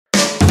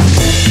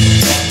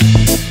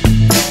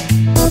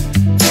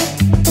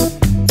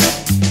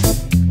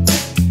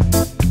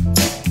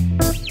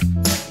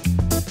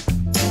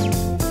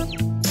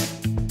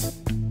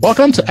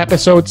Welcome to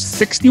episode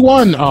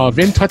 61 of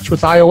In Touch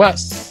with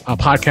iOS, a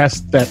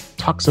podcast that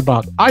talks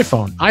about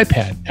iPhone,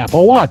 iPad,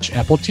 Apple Watch,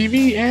 Apple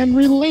TV, and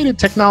related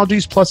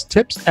technologies, plus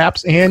tips,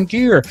 apps, and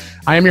gear.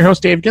 I am your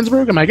host, Dave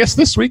Ginsburg, and my guest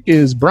this week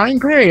is Brian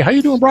Gray. How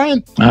you doing,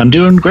 Brian? I'm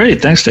doing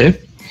great. Thanks,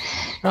 Dave.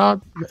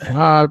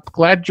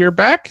 Glad you're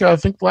back. I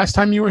think the last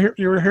time you were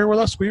here with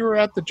us, we were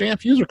at the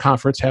Jamf User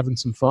Conference having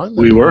some fun.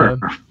 We were.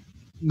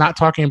 Not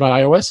talking about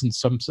iOS in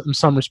some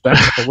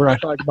respects, but we're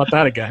not talking about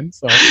that again.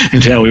 So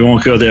yeah, we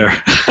won't go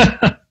there.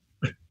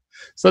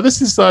 So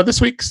this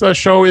week's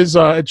show is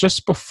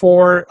just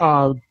before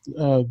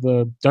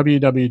the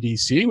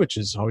WWDC, which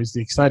is always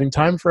the exciting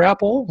time for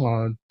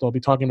Apple. They'll be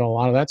talking about a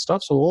lot of that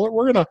stuff, so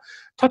we're going to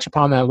touch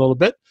upon that a little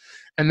bit,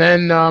 and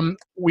then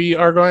we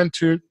are going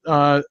to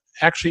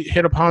actually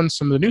hit upon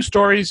some of the news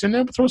stories, and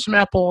then throw some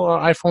Apple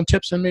iPhone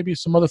tips and maybe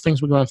some other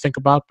things we're going to think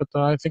about. But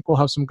I think we'll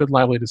have some good,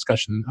 lively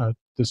discussion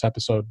this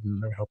episode,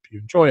 and I hope you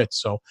enjoy it.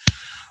 So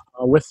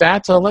with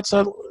that, let's,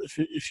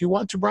 if you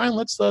want to, Brian,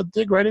 let's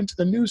dig right into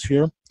the news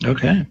here.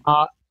 Okay.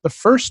 The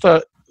first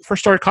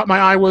story caught my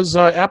eye was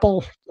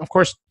Apple, of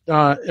course,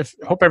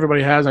 hope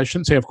everybody has, I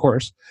shouldn't say of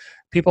course,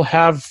 people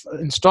have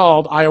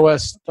installed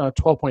iOS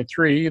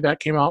 12.3. That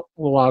came out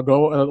a little while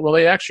ago. Well,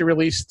 they actually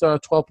released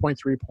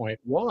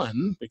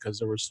 12.3.1 because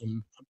there were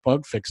some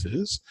bug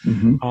fixes.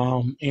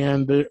 Mm-hmm.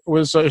 And it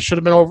should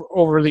have been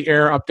over the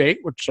air update,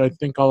 which I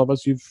think all of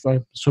us,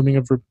 I'm assuming,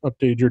 have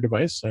updated your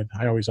device.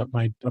 I always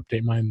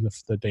update mine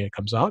the day it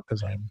comes out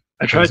because I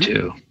try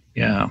to.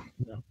 Yeah.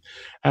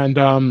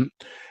 And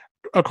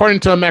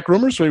according to Mac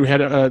Rumors,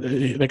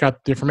 they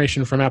got the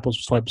information from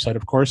Apple's website,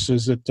 of course,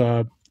 is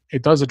that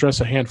it does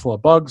address a handful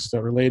of bugs that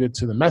are related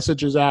to the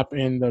Messages app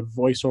and the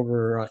voice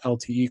over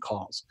LTE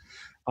calls,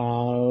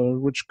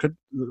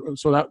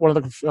 that one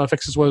of the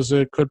fixes was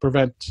it could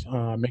prevent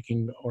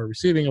making or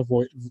receiving of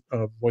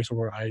voice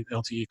over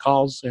LTE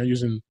calls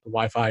using the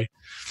Wi-Fi,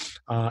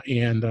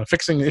 and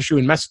fixing the issue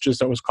in Messages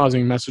that was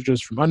causing messages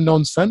from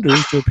unknown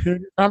senders to appear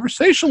in your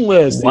conversation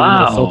list.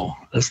 Wow,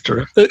 that's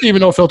terrific.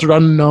 Even though filtered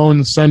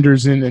unknown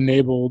senders it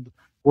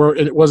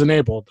was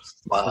enabled.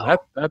 Wow.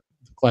 So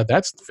glad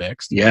that's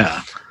fixed.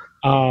 Yeah.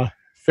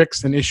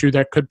 Fixed an issue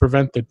that could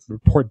prevent the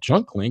report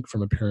junk link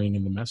from appearing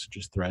in the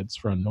Messages threads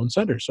for unknown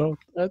senders. So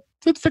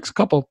did fix a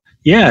couple.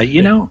 Yeah,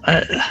 do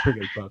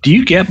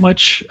you get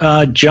much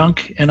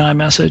junk in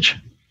iMessage?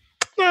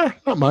 Yeah,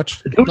 not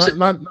much.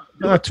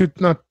 Not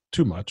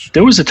too much.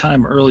 There was a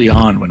time early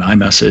on when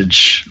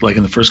iMessage, like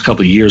in the first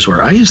couple of years,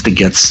 where I used to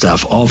get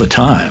stuff all the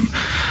time,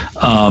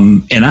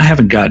 and I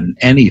haven't gotten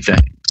anything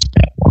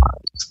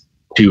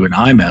to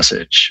my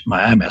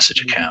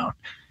iMessage account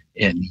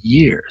in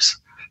years.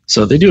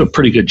 So they do a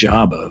pretty good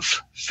job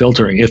of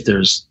filtering if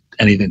there's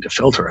anything to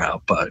filter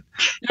out. But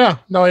yeah,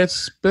 no,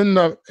 it's been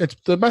the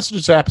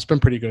Messages app has been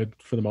pretty good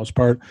for the most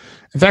part.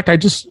 In fact, I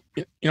just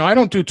I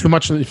don't do too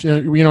much. If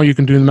you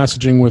can do the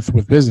messaging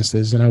with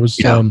businesses, and I was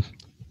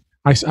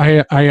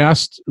I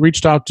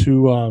reached out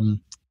to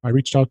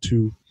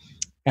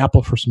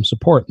Apple for some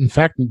support. In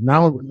fact,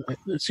 now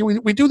see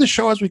we do the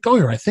show as we go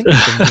here. I think.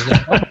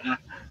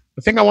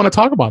 The thing I want to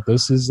talk about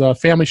this is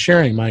family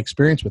sharing, my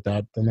experience with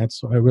that, and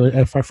that's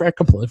I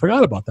completely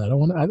forgot about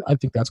that. I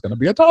think that's going to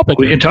be a topic.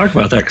 We can talk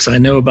about that because I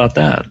know about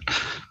that.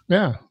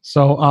 Yeah.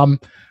 So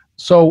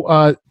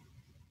I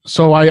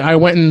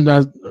went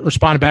and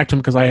responded back to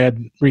him because I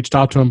had reached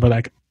out to him, but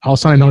all of a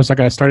sudden I noticed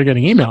I started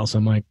getting emails.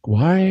 I'm like,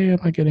 why am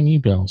I getting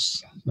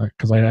emails?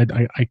 Because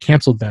I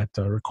canceled that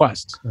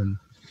request, and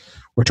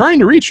we're trying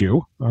to reach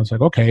you. I was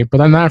like, okay. But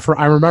then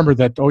I remembered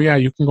that,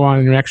 you can go on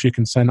and you actually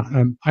can send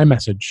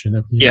iMessage.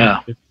 And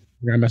your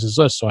iMessage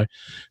list. So I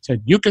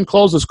said, you can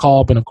close this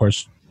call, but of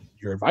course,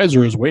 your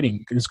advisor is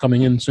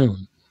coming in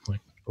soon. Like,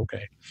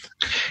 okay.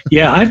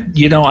 Yeah,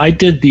 I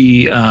did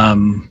the,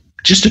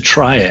 just to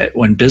try it,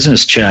 when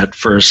Business Chat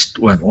first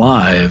went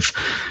live,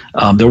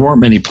 there weren't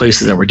many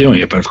places that were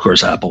doing it, but of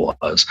course Apple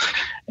was.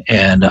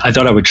 And I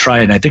thought I would try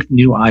it, and I think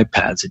new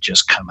iPads had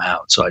just come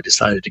out, so I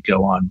decided to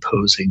go on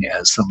posing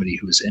as somebody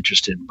who was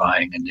interested in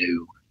buying a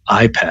new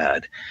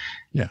iPad.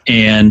 Yeah.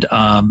 And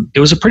it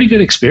was a pretty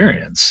good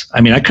experience. I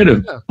mean, I could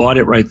have bought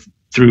it right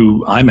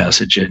through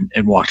iMessage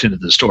and walked into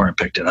the store and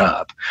picked it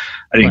up.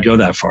 I didn't go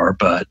that far,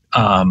 but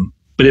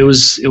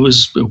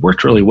it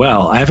worked really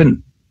well. I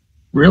haven't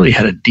really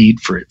had a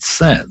need for it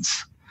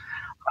since.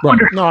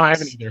 No, I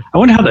haven't either. I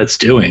wonder how that's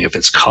doing, if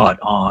it's caught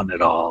on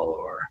at all,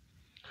 or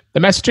the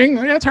messaging.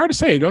 Yeah, it's hard to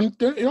say. You don't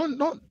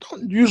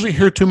usually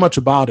hear too much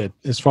about it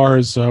as far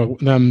as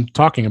them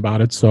talking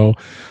about it. So,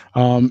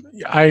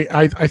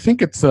 I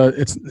think it's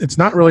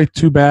not really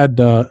too bad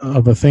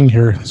of a thing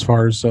here as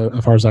far as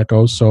that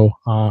goes. So,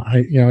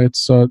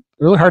 it's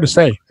really hard to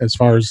say as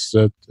far as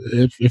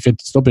if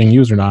it's still being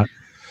used or not.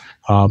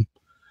 So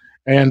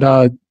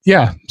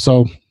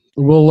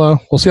we'll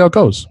see how it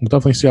goes. We'll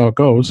definitely see how it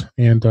goes,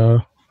 and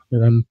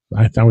then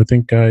I would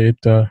think it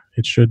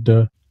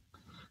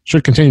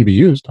should continue to be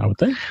used, I would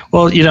think.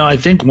 Well, I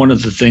think one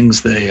of the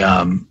things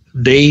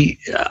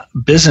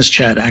Business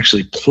Chat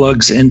actually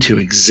plugs into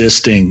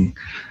existing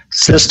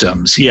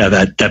systems,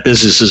 that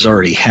businesses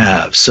already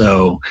have.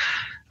 So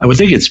I would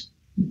think it's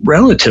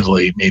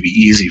relatively maybe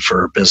easy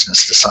for a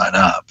business to sign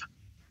up.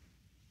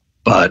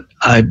 But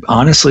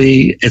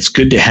honestly, it's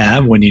good to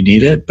have when you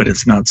need it, but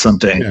it's not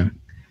something,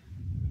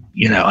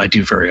 I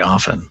do very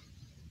often.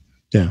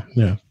 Yeah,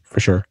 for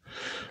sure.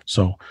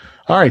 So,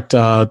 all right.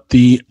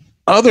 The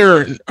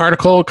other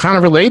article kind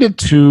of related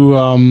to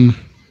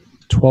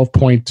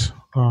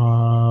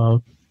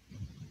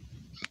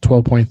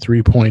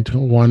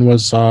 12.3.1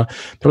 was there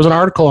was an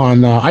article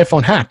on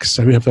iPhone hacks.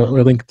 We have a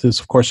link to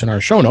this, of course, in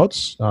our show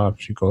notes.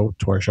 If you go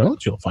to our show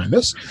notes, you'll find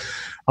this.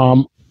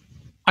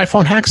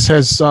 iPhone hacks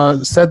has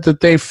said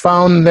that they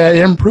found that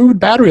it improved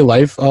battery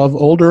life of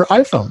older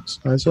iPhones.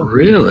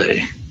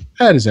 Really?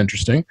 That is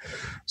interesting.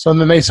 So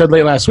then they said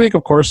late last week,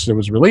 of course, it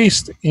was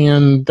released,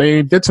 and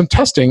they did some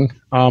testing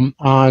on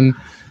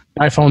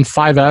iPhone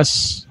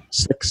 5S,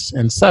 6,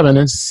 and 7,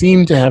 and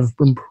seemed to have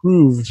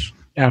improved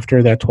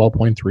after that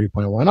 12.3.1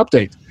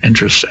 update.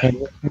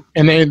 Interesting.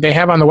 And they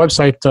have on the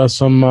website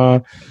some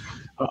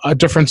a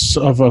difference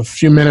of a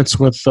few minutes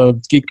with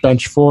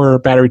Geekbench 4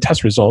 battery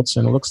test results,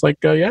 and it looks like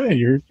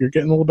you're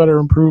getting a little better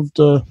improved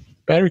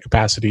battery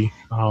capacity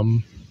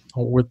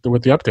with the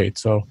update.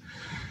 So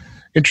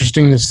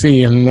interesting to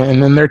see. And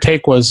then their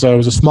take was it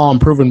was a small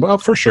improvement. Well,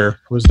 for sure,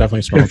 it was definitely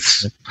a small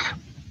improvement.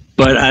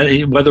 But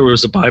whether it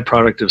was a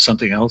byproduct of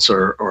something else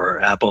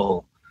or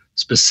Apple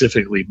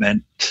specifically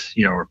meant,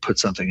 or put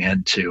something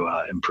in to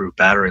improve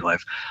battery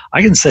life,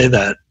 I can say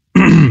that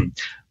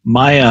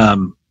my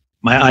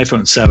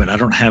iPhone 7, I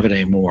don't have it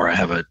anymore. I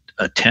have a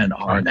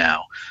 10R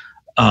now.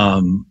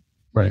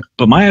 Right.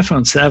 But my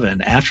iPhone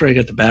 7, after I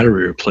got the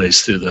battery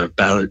replaced through the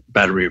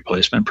battery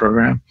replacement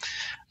program,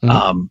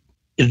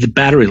 the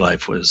battery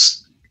life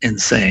was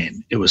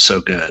insane. It was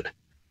so good.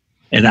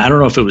 And I don't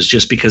know if it was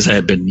just because I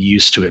had been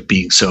used to it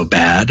being so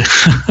bad,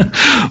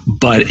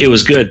 but it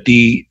was good.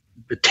 The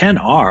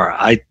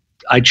 10R,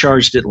 I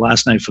charged it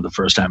last night for the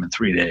first time in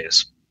 3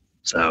 days.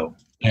 So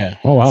yeah.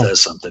 Oh, wow. It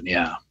says something.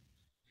 Yeah.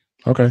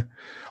 Okay.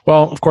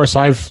 Well, of course,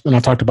 I've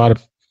talked about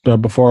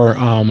it before.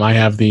 I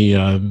have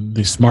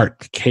the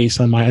smart case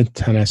on my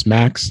 10s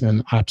Max,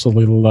 and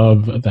absolutely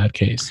love that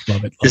case.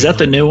 Love it. Is that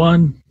the new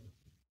one?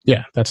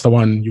 Yeah, that's the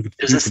one.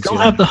 Does it still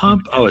have the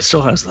hump? Oh, it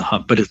still has the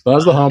hump, but it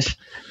has the hump.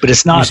 But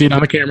it's not. You see it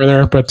on the camera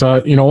there. But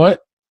you know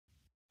what?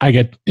 I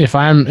get if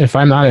I'm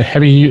not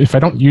if I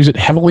don't use it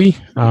heavily,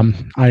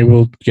 I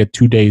will get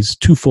 2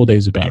 full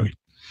days of battery.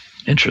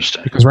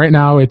 Interesting. Because right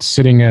now it's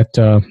sitting at.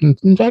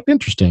 In fact,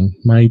 interesting.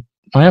 My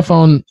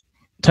iPhone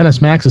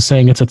 10s Max is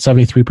saying it's at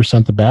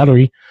 73% the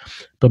battery,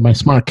 but my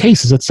smart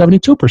case is at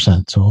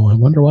 72%. So I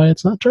wonder why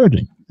it's not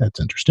charging. That's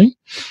interesting.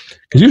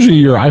 Because usually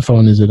your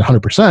iPhone is at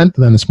 100%,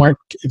 then the smart,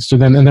 so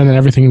then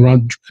everything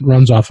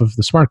runs off of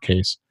the smart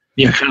case.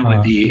 Yeah, kind of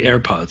like the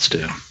AirPods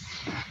do.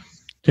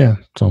 Yeah,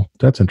 so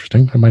that's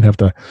interesting. I might have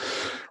to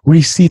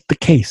reseat the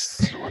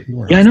case.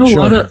 Yeah, I know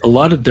a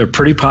lot of they're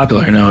pretty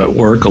popular. I know at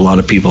work a lot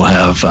of people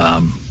have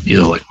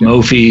either like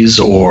Mophis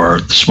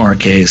or the smart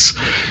case,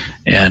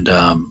 and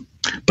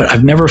but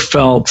I've never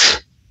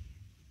felt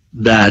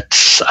that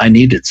I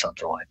needed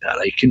something like that.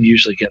 I can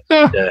usually get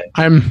the day.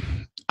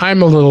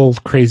 I'm a little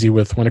crazy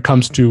with when it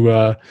comes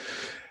to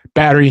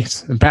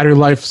batteries and battery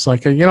life. It's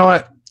like, you know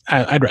what?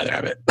 I'd rather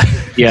have it.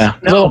 Yeah.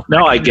 No,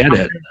 I get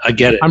it.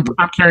 I'm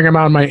carrying them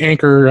out on my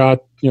Anchor,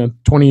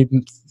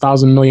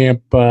 20,000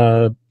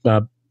 milliamp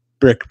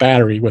brick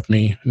battery with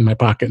me in my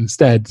pocket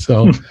instead.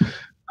 So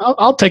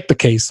I'll take the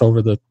case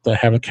over the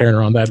having carrying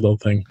around that little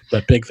thing,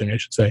 that big thing, I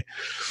should say.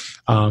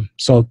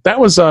 So that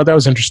was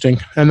interesting.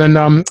 And then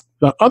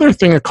the other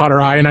thing that caught our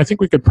eye, and I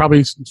think we could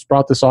probably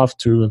sprout this off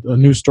to a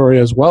news story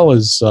as well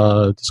as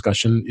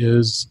discussion,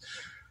 is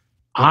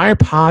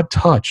iPod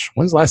Touch.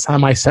 When's the last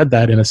time I said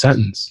that in a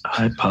sentence?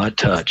 iPod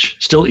Touch.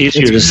 Still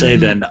easier to say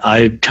than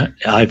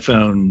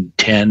iPhone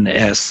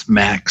 10s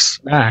Max.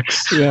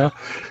 Max, yeah.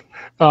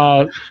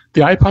 The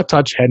iPod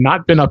Touch had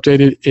not been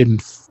updated in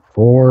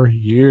 4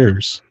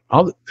 years.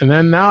 And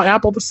then now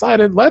Apple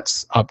decided,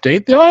 let's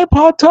update the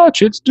iPod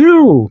Touch. It's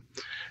due.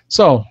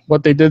 So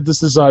what they did,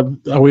 this is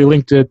we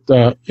linked it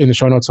in the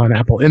show notes on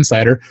Apple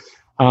Insider.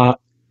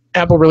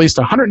 Apple released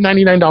a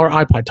 $199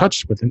 iPod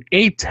Touch with an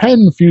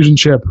A10 Fusion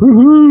chip.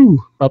 Woohoo!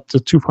 Up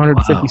to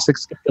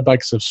 256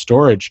 gigabytes of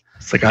storage.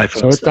 It's like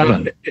iPhone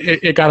 7.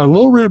 It got a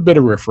little bit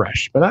of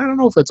refresh, but I don't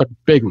know if it's a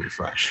big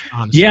refresh,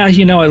 honestly. Yeah,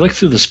 I looked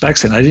through the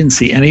specs and I didn't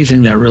see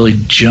anything that really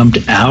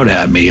jumped out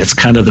at me. It's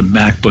kind of the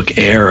MacBook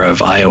Air of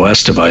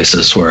iOS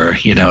devices where,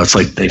 it's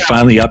like they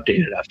finally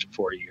updated after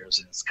 4 years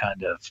and it's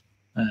kind of...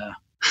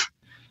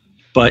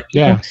 But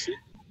yeah.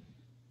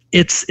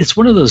 It's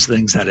one of those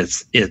things that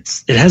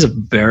it has a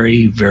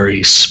very,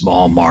 very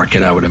small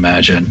market, I would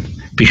imagine,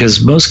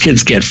 because most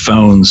kids get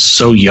phones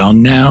so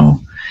young now,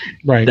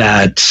 right,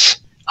 that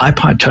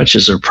iPod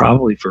Touches are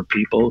probably for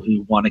people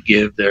who want to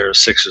give their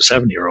 6 or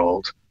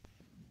 7-year-old,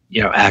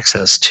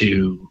 access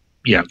to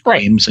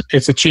right, games.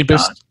 It's the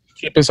cheapest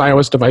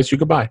iOS device you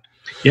could buy.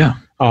 Yeah.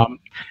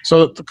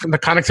 So the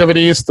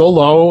connectivity is still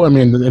low. I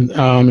mean,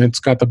 it's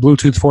got the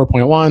Bluetooth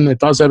 4.1. It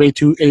does have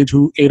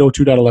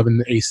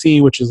 802.11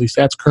 AC, which is at least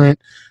that's current.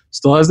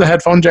 Still has the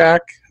headphone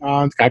jack.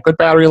 It's got good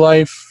battery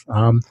life.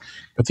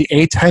 But the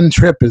A10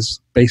 Trip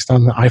is based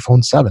on the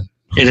iPhone 7.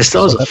 It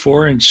still has a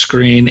 4-inch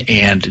screen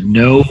and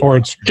no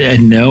Touch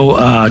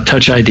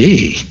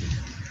ID.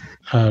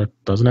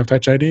 Doesn't have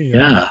Touch ID.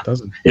 Yeah. It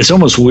doesn't. It's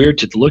almost weird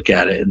to look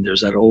at it, and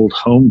there's that old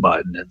home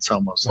button. It's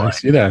almost I like,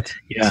 see that.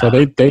 Yeah. So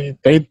they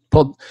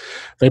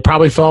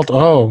probably felt,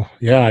 oh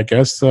yeah, I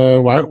guess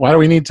why do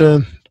we need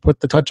to put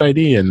the Touch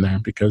ID in there?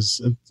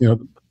 Because I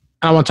don't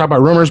want to talk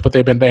about rumors, but they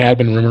had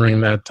been rumoring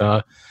that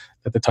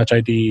the Touch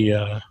ID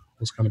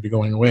was going to be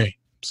going away.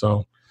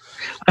 So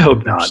I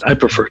hope not. I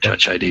prefer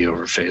Touch ID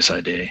over Face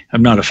ID.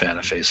 I'm not a fan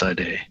of Face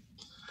ID.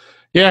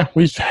 Yeah,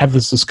 we've had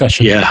this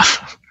discussion. Yeah.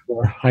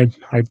 I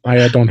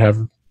don't have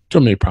too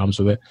many problems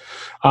with it.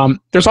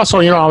 There's also,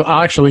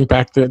 I'll actually link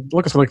back to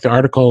look at the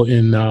article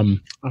in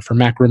for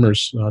Mac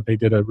Rumors. They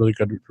did a really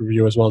good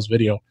review as well as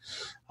video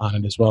on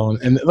it as well.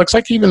 And it looks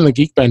like even the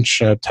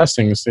Geekbench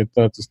testing,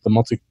 the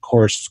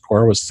multi-core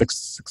score was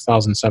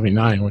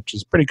 6,079, which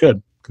is pretty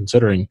good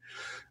considering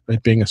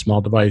it being a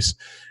small device.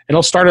 And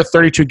it'll start at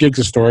 32 gigs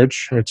of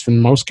storage, which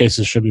in most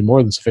cases should be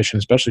more than sufficient,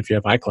 especially if you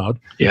have iCloud.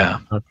 Yeah.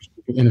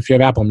 And if you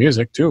have Apple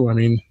Music too, I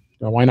mean,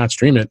 why not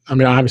stream it? I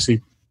mean,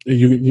 obviously,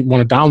 you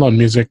want to download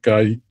music.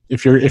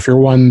 If you're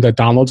one that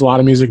downloads a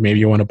lot of music, maybe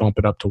you want to bump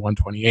it up to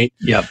 128.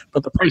 Yep.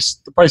 But the price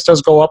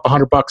does go up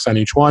 $100 on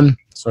each one.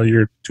 So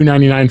you're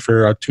 $299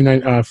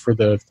 for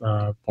the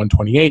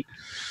 128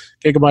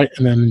 gigabyte,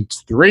 and then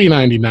it's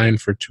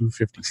 $399 for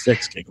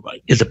 256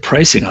 gigabyte. Yeah, the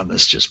pricing on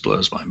this just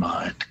blows my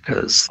mind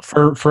because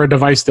for a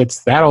device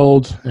that's that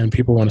old and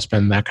people want to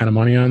spend that kind of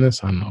money on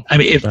this, I don't know. I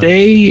mean, if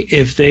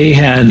they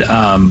had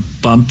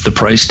bumped the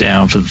price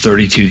down from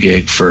 32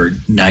 gig for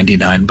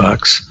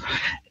 $99,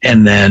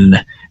 and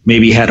then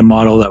maybe had a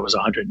model that was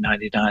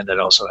 $199 that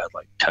also had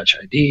like Touch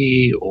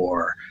ID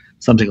or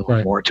something a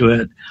little more to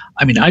it,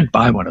 I mean, I'd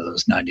buy one of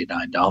those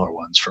 $99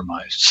 ones for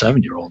my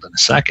 7-year-old in a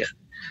second.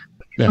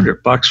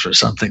 $100 for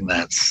something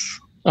that's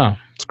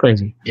it's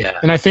crazy. Yeah.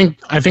 And I think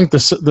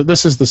this is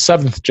the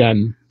 7th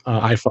gen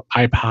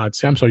iPod.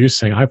 See, I'm so used to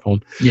saying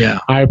iPhone. Yeah.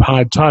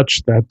 iPod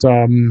Touch that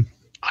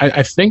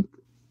I think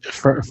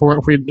from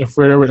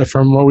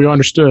what we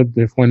understood,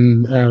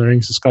 when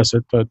things discussed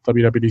at the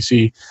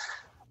WWDC,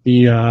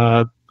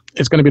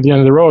 it's going to be the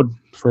end of the road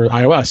for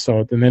iOS.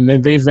 So and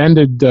then they've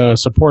ended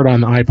support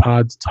on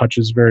iPod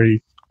Touches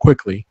very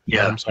quickly.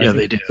 Yeah. So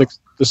they do. The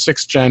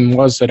 6th gen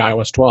was at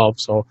iOS 12.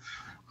 So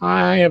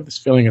I have this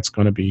feeling it's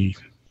going to be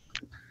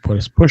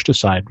pushed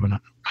aside when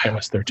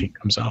iOS 13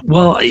 comes out.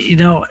 Well,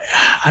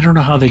 I don't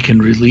know how they can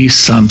release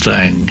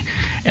something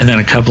and then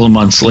a couple of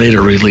months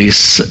later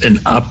release an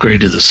upgrade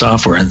to the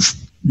software and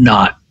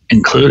not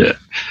include it.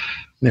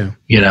 Yeah.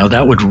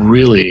 That wouldn't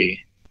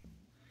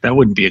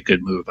be a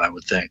good move, I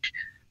would think.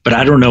 But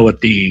I don't know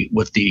what the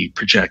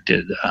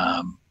projected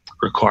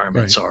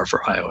requirements are for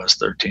iOS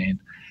 13.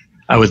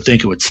 I would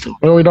think it would still.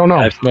 Well, we don't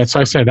know. That's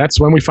I said. That's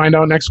when we find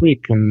out next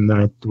week,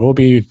 and we'll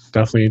be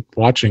definitely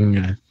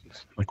watching,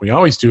 like we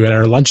always do at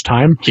our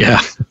lunchtime. Yeah.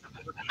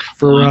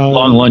 For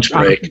long lunch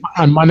break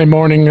on Monday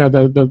morning.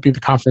 There'll be the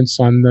conference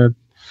on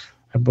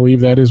I believe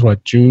that is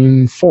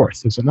June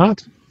 4th, is it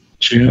not?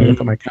 June.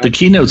 The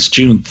keynote's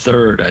June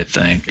 3rd, I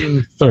think.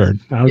 June 3rd.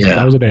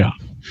 That was a day off.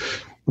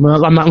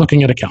 I'm not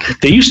looking at a calendar.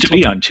 They used to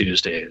be on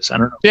Tuesdays. I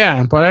don't know.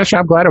 Yeah, but actually,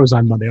 I'm glad it was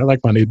on Monday. I like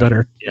Monday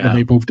better when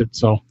they moved it.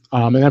 So,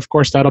 and of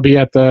course, that'll be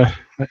at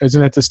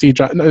isn't it the Steve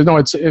Jobs? No,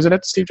 is it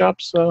at the Steve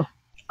Jobs?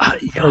 I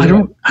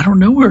don't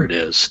know where it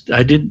is.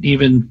 I didn't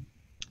even.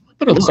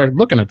 I started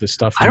looking at this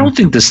stuff. I don't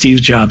think the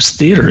Steve Jobs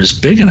Theater is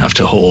big enough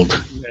to hold.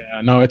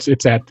 Yeah, no, it's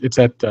at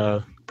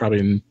probably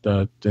in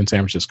San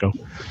Francisco.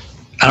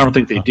 I don't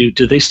think they do.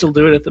 Do they still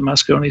do it at the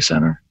Moscone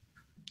Center?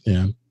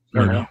 Yeah, I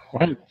don't know.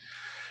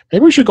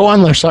 Maybe we should go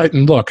on their site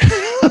and look.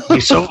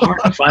 It's so hard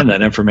to find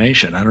that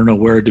information. I don't know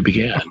where to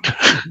begin.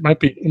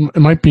 It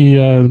might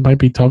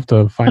be tough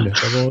to find it.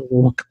 So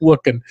we'll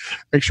look and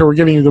make sure we're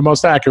giving you the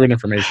most accurate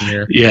information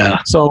here. Yeah.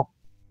 So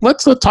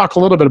let's talk a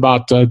little bit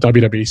about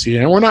WWDC.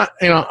 And we're not,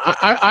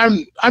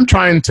 I'm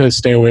trying to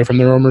stay away from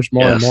the rumors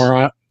more and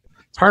more.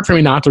 It's hard for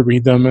me not to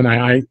read them, and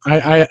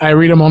I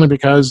read them only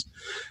because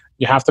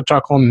you have to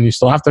chuckle and you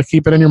still have to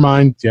keep it in your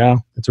mind. Yeah,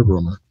 it's a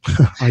rumor.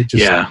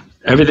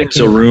 Everything's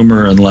a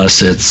rumor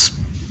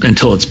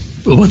until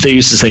it's what they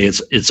used to say.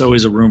 It's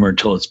always a rumor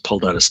until it's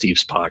pulled out of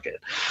Steve's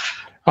pocket.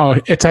 Oh,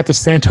 it's at the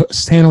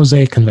San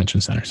Jose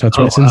Convention Center. So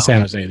it's in San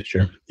Jose this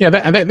year. Yeah,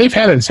 they've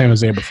had it in San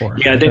Jose before.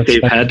 Yeah, I think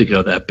they've had to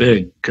go that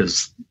big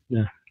because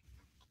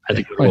I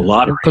think a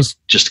lot of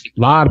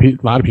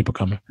people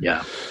coming.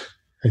 Yeah,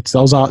 it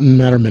sells out in a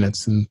matter of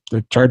minutes, and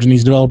they're charging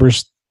these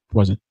developers.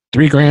 Was it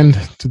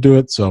 $3,000 to do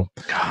it? So,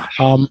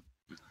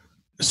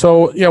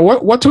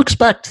 what to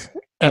expect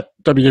at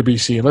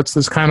WWDC?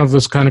 Let's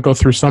kind of go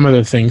through some of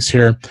the things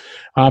here.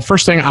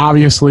 First thing,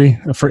 obviously,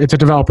 it's a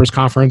developers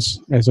conference,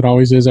 as it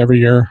always is every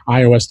year.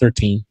 iOS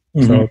 13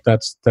 So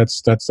that's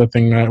the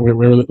thing that we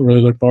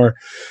really look for.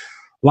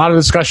 A lot of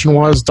discussion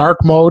was dark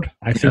mode.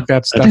 I think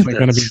that's definitely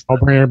going to be a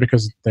no-brainer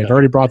because they've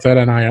already brought that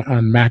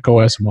on Mac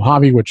OS and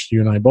Mojave, which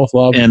you and I both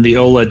love. And the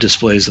OLED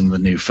displays in the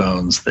new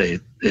phones,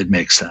 it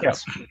makes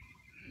sense.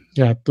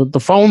 Yeah,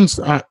 the phones,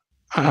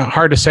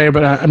 hard to say,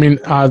 but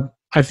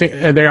I think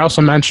they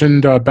also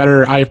mentioned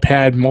better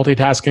iPad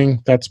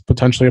multitasking. That's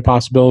potentially a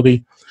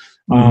possibility.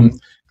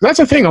 That's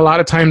the thing. A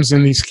lot of times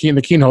in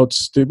the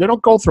keynotes, they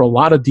don't go through a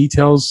lot of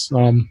details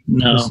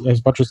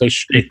as much as they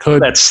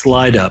could. That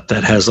slide up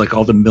that has like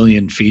all the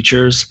million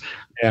features,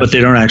 but they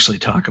don't actually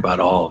talk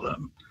about all of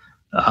them.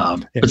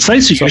 But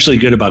sites are usually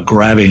good about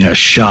grabbing a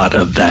shot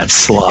of that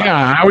slide.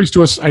 Yeah, I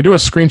do a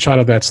screenshot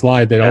of that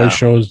slide that always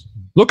shows,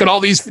 look at all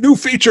these new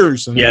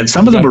features. And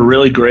some of them are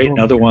really great, and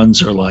other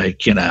ones are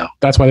like,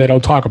 That's why they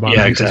don't talk about it.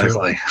 Yeah,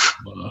 exactly.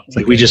 It's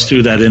like we just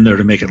threw that in there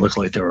to make it look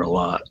like there were a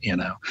lot,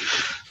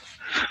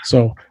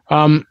 So,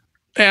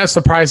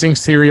 surprising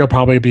Siri will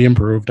probably be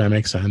improved. That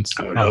makes sense.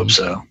 I would hope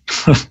so.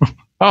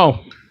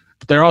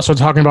 They're also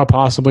talking about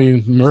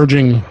possibly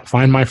merging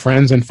Find My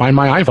Friends and Find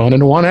My iPhone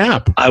into one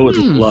app. I would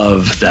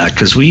love that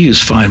because we use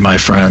Find My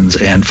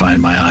Friends and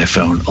Find My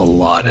iPhone a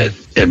lot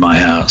at my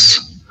house.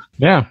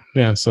 Yeah.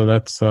 So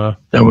that's that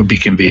would be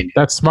convenient.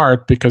 That's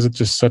smart because it's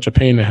just such a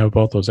pain to have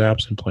both those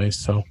apps in place.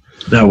 So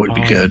that would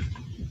be good.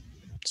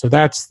 So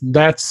that's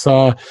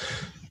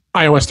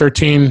iOS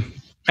 13.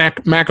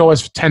 Mac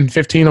OS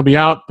 10.15 will be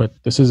out, but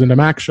this isn't a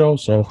Mac show,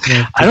 so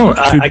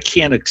I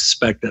can't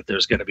expect that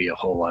there's going to be a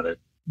whole lot of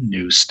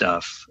new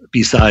stuff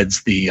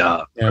besides the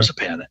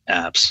Marzipan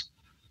apps.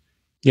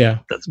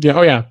 That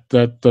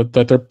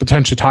they're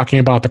potentially talking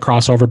about the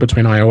crossover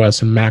between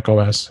iOS and Mac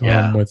OS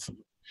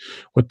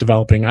with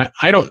developing.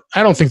 I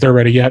don't think they're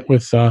ready yet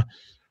with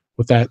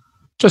that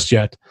just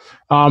yet.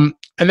 And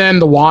then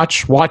the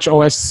Watch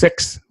OS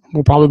 6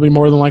 will probably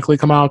more than likely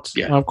come out.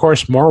 Of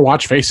course, more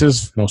watch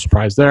faces. No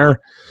surprise there.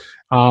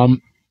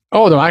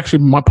 They'll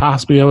actually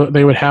possibly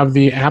they would have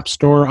the App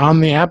Store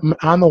on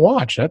the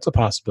watch. That's a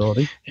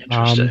possibility.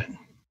 Interesting.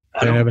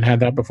 I haven't had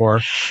that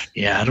before.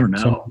 Yeah, I don't know.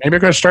 So maybe we're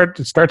going to start.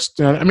 It's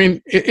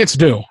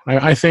due.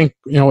 I think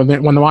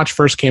when the watch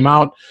first came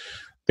out,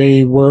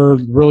 they were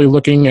really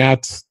looking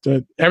at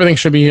everything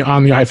should be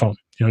on the iPhone.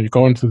 You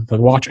go into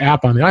the watch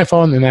app on the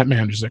iPhone and that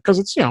manages it because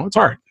it's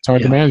hard. It's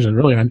hard to manage it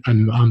really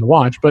on the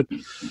watch. But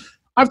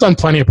I've done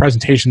plenty of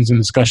presentations and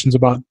discussions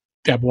about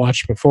the Apple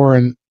Watch before,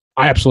 and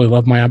I absolutely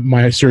love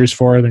my Series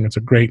 4. I think it's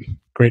a great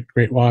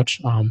watch.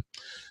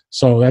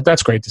 So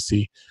that's great to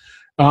see.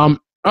 And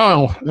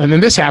then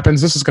this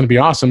happens. This is going to be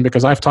awesome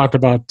because I've talked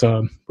about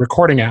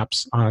recording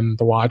apps on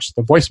the watch.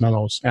 The voice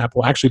memos app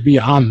will actually be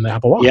on the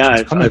Apple Watch.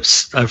 Yeah,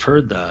 I've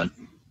heard that.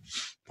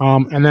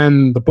 And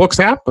then the books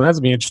app, but that's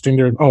going to be interesting.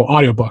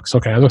 Audiobooks.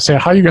 Okay, I was going to say,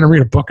 how are you going to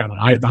read a book on the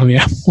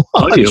Apple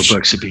Watch?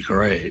 Audiobooks would be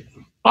great.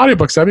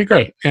 Audiobooks, that'd be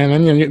great. And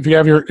then if you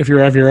have your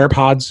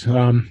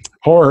AirPods,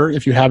 or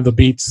if you have the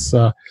Beats,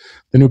 the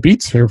new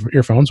Beats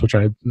earphones, which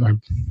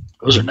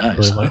those are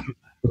nice,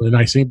 really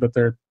nicey, but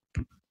they're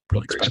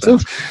really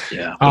expensive.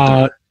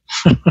 Yeah,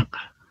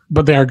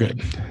 but they are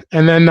good.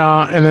 And then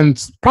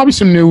probably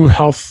some new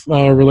health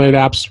related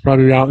apps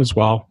probably out as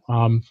well.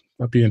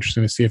 That'd be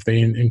interesting to see if they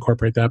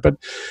incorporate that. But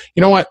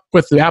you know what?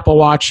 With the Apple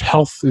Watch,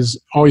 health has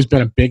always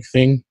been a big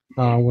thing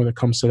when it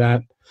comes to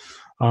that.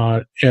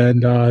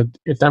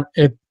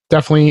 It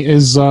definitely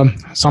is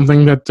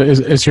something that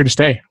is here to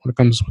stay when it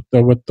comes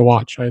with the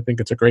watch. I think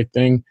it's a great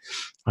thing.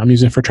 I'm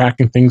using it for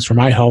tracking things for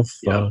my health.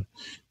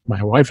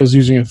 My wife is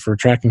using it for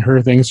tracking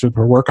her things for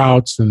her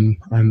workouts and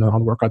all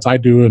the workouts I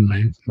do and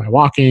my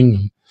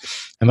walking.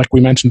 And like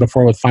we mentioned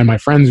before with Find My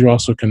Friends, you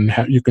also can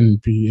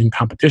be in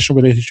competition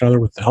with each other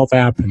with the health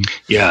app and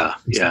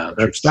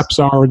their steps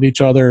are with each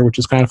other, which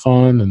is kind of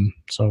fun. And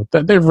so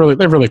they've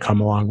really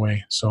come a long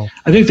way. So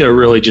I think they're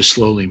really just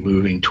slowly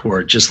moving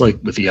toward, just like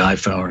with the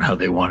iPhone, how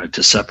they wanted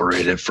to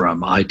separate it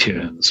from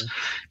iTunes,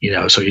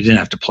 so you didn't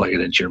have to plug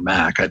it into your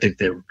Mac. I think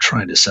they were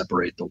trying to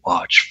separate the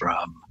watch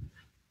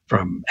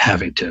from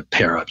having to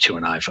pair up to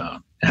an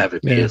iPhone and have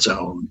it be its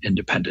own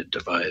independent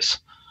device.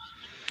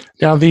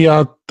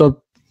 Yeah,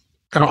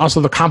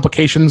 also the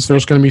complications.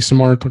 There's going to be some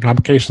more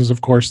complications, of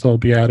course. They'll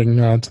be adding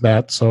to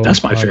that. So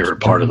that's my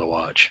favorite part of the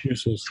watch.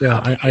 Yeah,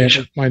 I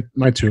have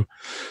my too.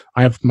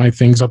 I have my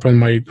things up on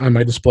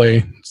my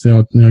display.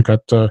 So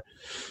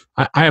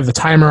I have the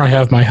timer. I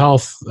have my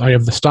health. I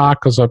have the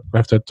stock because I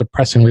have to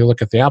depressingly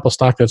look at the Apple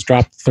stock that's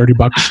dropped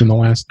 $30 in the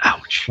last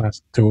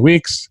 2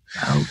 weeks.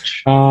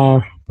 Ouch.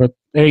 But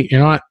hey, you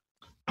know what?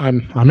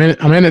 I'm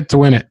in it to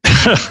win it.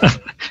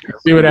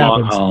 See what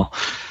happens.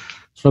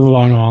 For the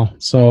long haul.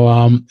 So,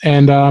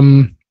 and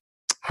then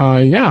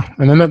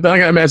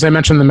as I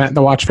mentioned,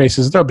 the watch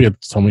faces. There'll be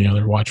so many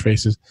other watch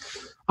faces.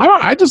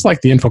 I just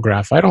like the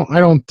infograph. I don't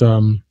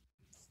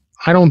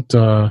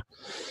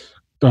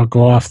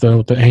go off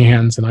the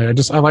hands, and I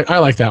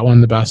like that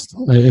one the best.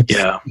 I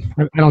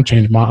don't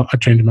change them out. I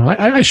change them out.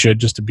 I should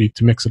just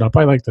to mix it up.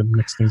 I like to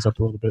mix things up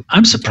a little bit.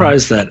 I'm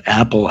surprised that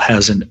Apple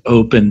hasn't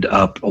opened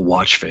up a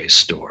watch face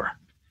store.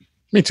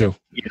 Me too.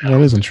 You know?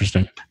 That is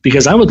interesting.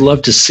 Because I would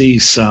love to see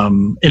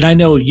some, and I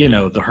know,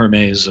 the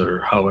Hermes,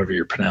 or however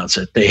you pronounce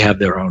it, they have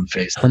their own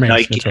face. Hermes,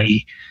 that's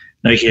right.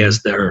 Nike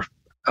has their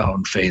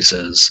own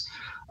faces.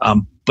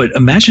 But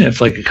imagine if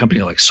like a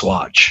company like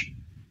Swatch,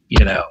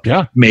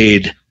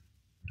 made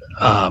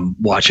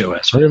watch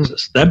OS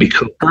faces. That'd be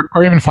cool.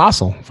 Or even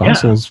Fossil.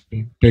 Fossil's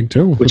big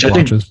too. Which I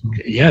think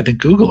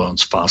Google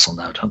owns Fossil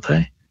now, don't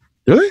they?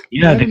 Really?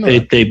 Yeah, I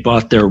think they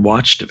bought their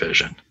watch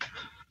division.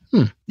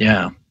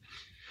 Yeah.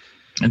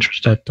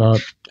 Interesting.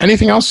 But,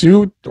 anything else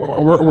it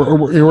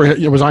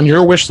was on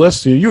your wish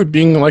list? You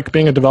being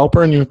a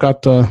developer, and you've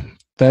got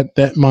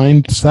that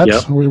mindset.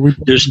 Yep. We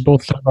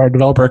both have our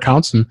developer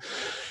accounts, and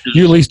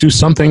you at least do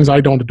some things.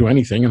 I don't do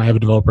anything, and I have a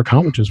developer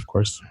account, which is, of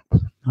course,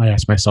 I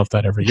ask myself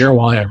that every year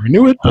while I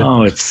renew it.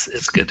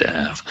 It's good to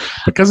have,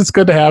 because it's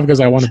good to have, because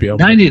I want to be able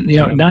to.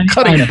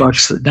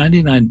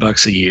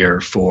 $99 a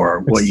year for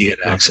what you get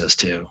access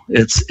to.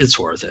 It's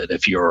worth it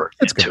if you're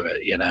into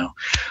it.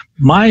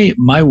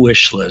 My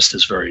wish list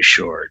is very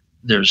short.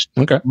 There's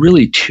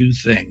really two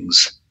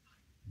things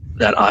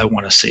that I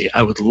want to see.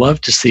 I would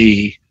love to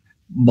see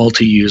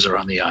multi-user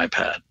on the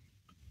iPad.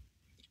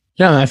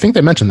 Yeah, I think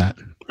they mentioned that.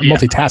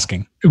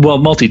 Multitasking. Well,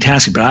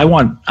 multitasking, but I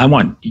want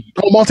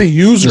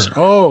multi-user.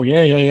 Oh,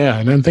 yeah.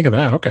 I didn't think of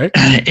that. Okay.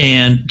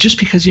 And just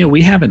because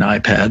we have an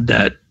iPad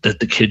that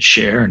the kids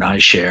share and I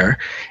share.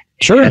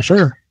 Sure.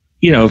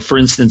 For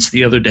instance,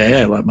 the other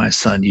day I let my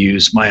son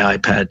use my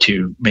iPad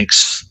to make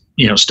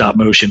stop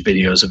motion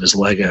videos of his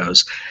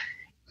Legos.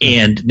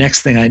 And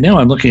next thing I know,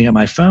 I'm looking at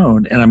my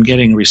phone and I'm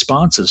getting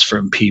responses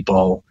from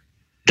people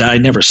that I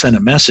never sent a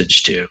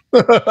message to.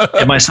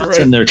 And my son's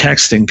in there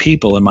texting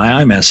people in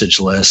my iMessage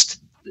list.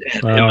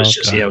 And it was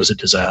it was a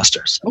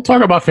disaster. So. We'll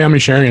talk about family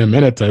sharing in a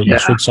minute. We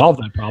should solve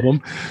that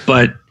problem.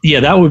 But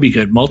that would be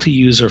good.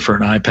 Multi-user for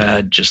an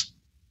iPad.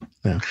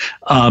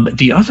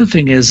 The other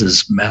thing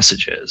is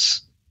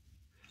messages.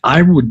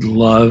 I would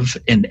love,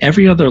 and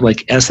every other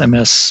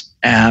SMS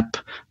app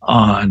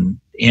on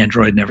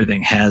Android and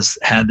everything has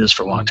had this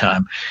for a long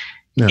time,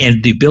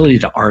 and the ability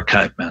to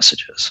archive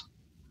messages.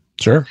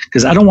 Sure.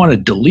 Because I don't want to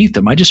delete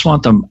them. I just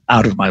want them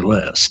out of my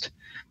list.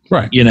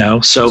 Right.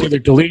 So it's either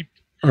delete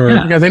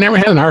or they never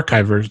had an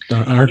archive version.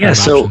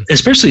 So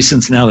especially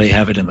since now they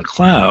have it in the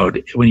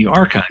cloud, when you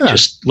archive,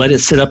 just let it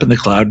sit up in the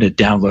cloud and it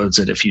downloads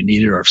it if you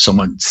need it, or if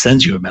someone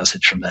sends you a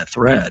message from that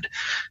thread.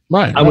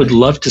 Right. I would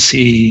love to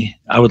see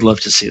that. I would love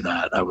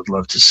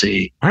to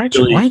see. Why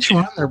aren't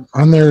you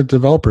on their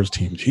developers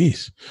team?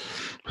 Jeez.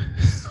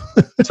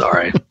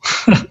 Sorry.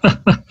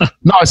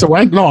 No, I said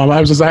why? No,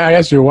 I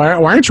asked you why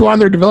aren't you on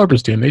their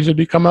developers team? They should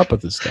be coming up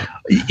with this stuff.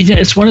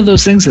 It's one of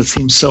those things that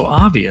seems so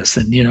obvious,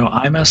 and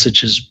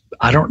iMessage is.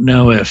 I don't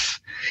know if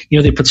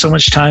they put so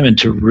much time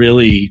into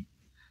really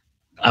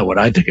what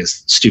I think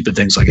is stupid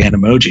things like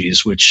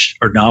Animojis, which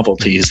are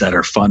novelties that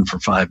are fun for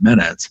 5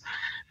 minutes,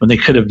 when they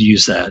could have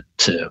used that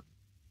to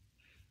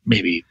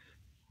maybe.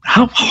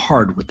 How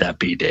hard would that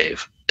be,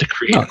 Dave? To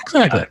create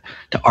to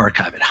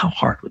archive it, how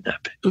hard would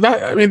that be?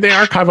 They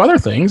archive other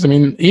things.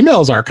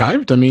 Email is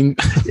archived.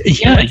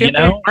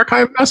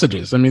 Archive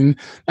messages.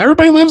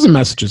 Everybody lives in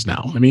messages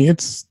now.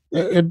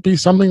 It'd be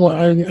something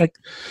like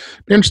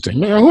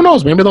interesting. Who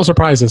knows? Maybe they'll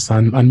surprise us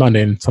on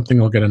Monday and something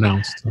will get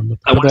announced. Put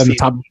that on the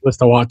top of the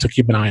list I want to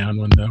keep an eye on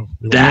when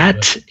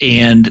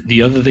and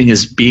the other thing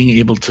is being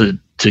able to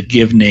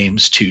give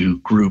names to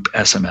group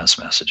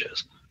SMS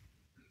messages.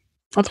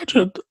 I thought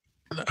you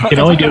can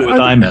only do it with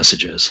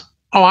iMessages.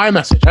 Oh,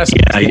 iMessage.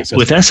 SMS.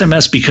 With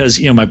SMS,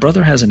 because my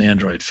brother has an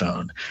Android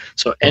phone,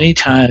 so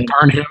anytime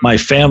my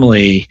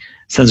family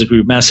sends a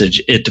group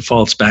message, it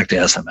defaults back to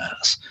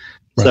SMS.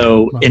 Right.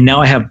 So, and now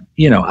I have,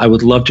 I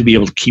would love to be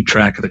able to keep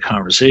track of the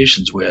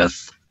conversations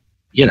with,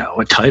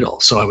 a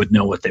title, so I would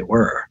know what they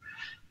were.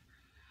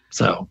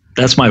 So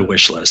that's my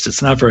wish list.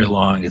 It's not very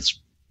long. It's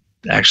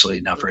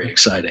actually not very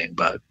exciting,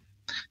 but.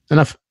 And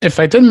if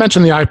I didn't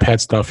mention the iPad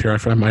stuff here, I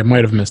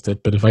might have missed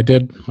it. But if I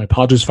did, my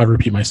apologies if I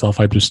repeat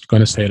myself. I'm just going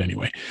to say it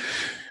anyway.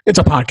 It's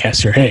a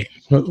podcast here. Hey,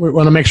 we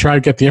want to make sure I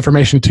get the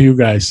information to you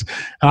guys.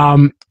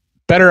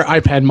 Better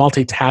iPad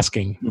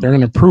multitasking. They're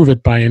going to improve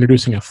it by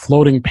introducing a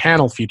floating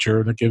panel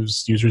feature that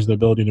gives users the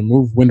ability to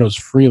move windows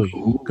freely.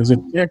 Because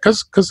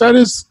that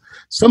is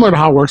similar to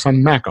how it works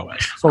on Mac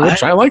OS. So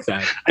I like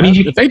that.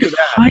 If they do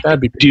that,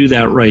 that'd be good. Do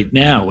that right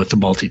now with the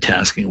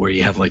multitasking, where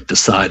you have the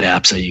side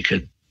apps that you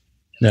could.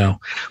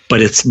 No,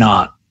 but it's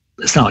not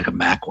like a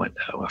Mac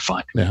window, a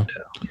Find window.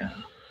 Yeah.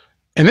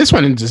 And this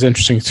one is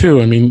interesting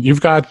too.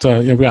 You've got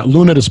we've got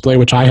Luna Display,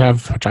 which I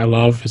have, which I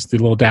love. It's the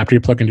little adapter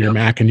you plug into your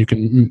Mac, and you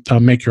can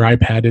make your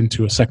iPad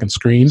into a second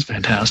screen. It's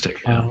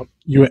fantastic. Yeah.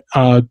 You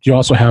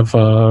also have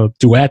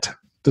Duet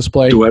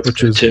Display,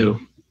 which is the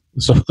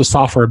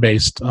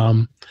software-based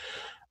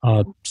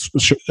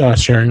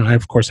sharing. I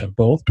of course have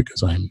both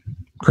because I'm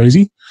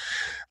crazy.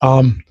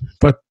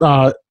 But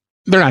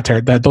they're not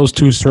those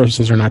two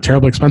services are not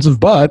terribly expensive,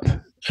 but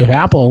if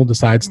Apple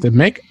decides to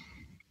make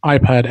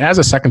iPad as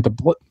a second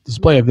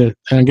display of it,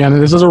 and again,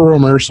 this is a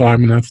rumor, so I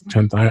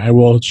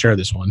will share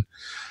this one.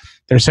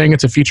 They're saying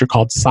it's a feature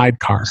called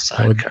Sidecar.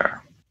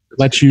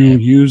 lets you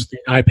use the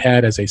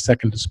iPad as a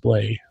second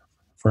display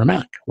for a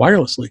Mac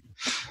wirelessly.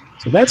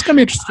 So that's going to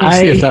be interesting to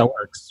see if that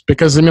works.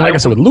 Because, I mean, like I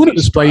said, with Luna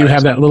Display, you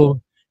have that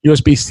little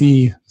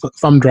USB-C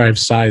thumb drive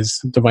size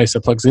device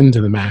that plugs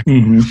into the Mac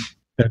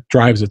that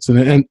drives it.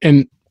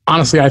 And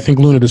honestly, I think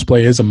Luna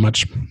Display is a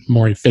much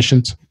more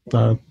efficient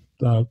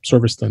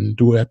service than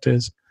Duet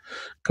is,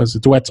 because the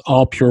Duet's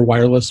all pure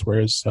wireless,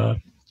 whereas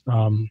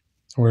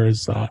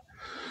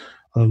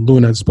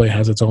Luna Display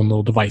has its own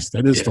little device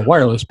that is still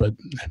wireless, but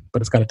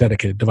it's got a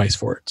dedicated device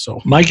for it. So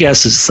my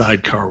guess is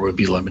Sidecar would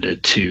be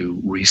limited to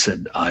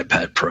recent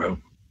iPad Pro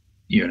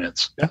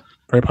units. Yeah,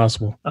 very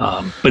possible.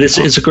 But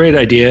it's a great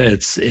idea.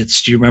 It's.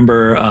 Do you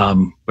remember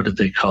what did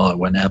they call it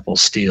when Apple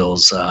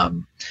steals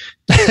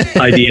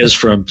ideas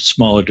from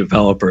smaller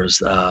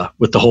developers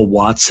with the whole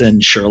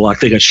Watson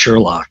Sherlock? They got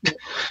Sherlocked.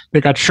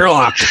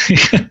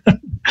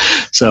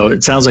 So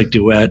it sounds like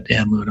Duet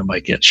and Luna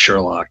might get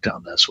Sherlocked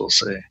on this. We'll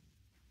see.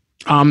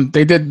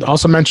 They did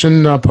also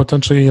mention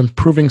potentially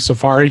improving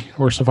Safari,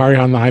 where Safari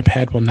on the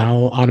iPad will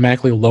now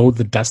automatically load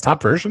the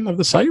desktop version of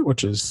the site,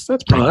 that's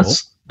pretty cool.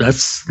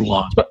 That's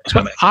long. But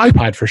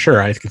iPad for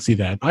sure, I can see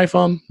that.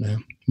 iPhone,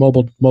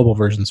 mobile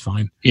version's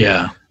fine.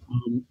 Yeah.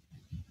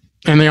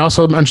 And they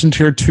also mentioned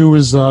here too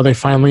is they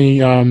finally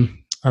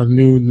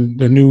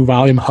the new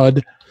volume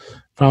HUD.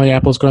 Finally,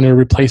 Apple's going to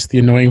replace the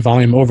annoying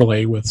volume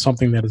overlay with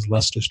something that is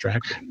less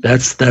distracting.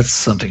 That's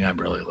something I'm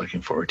really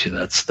looking forward to.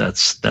 That's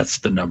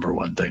the number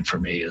one thing for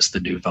me is the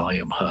new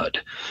volume HUD.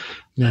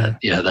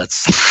 Yeah,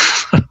 that's.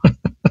 I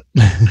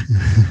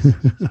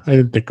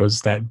didn't think it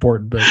was that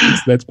important, but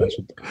that's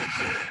special.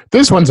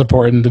 This one's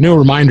important. The new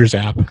Reminders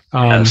app.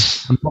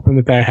 Yes. I'm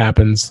hoping that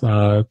happens.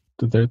 That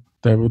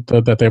they're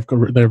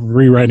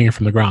rewriting it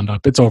from the ground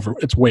up.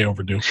 It's way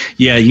overdue.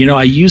 Yeah,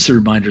 I use the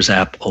Reminders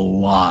app a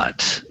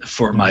lot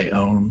for my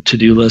own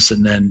to-do list,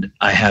 and then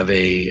I have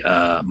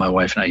my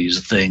wife and I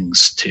use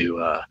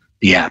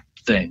the app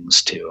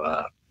Things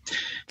to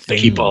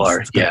keep all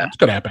our It's a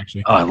good app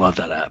actually. Oh, I love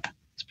that app.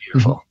 It's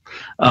beautiful.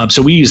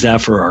 So we use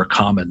that for our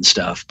common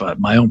stuff, but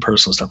my own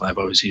personal stuff, I've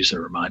always used the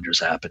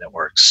Reminders app, and it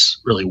works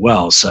really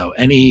well. So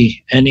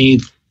any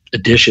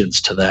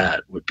additions to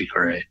that would be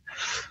great.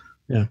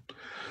 Yeah.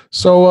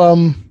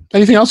 So,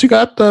 anything else you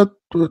got? I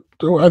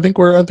think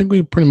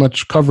we pretty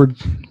much covered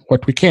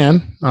what we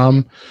can.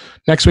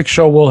 Next week's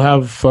show we'll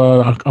have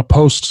a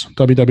post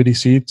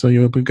WWDC, so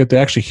you'll get to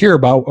actually hear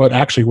about what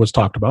actually was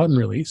talked about and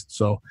released.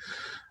 So,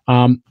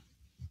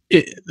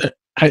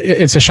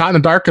 it's a shot in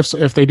the dark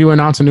if they do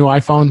announce a new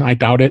iPhone. I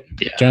doubt it.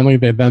 Yeah. Generally,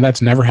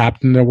 that's never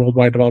happened in the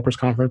Worldwide Developers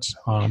Conference.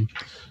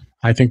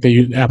 I think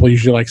Apple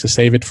usually likes to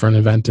save it for an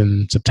event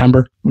in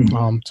September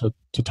to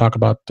talk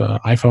about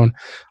iPhone.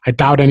 I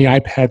doubt any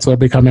iPads will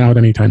be coming out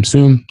anytime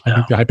soon. I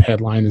think the iPad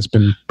line has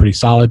been pretty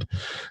solid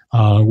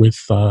with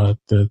the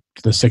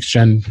 6th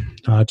gen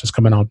just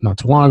coming out not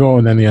too long ago,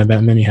 and then you had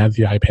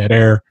the iPad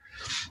Air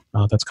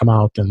that's come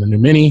out, and the new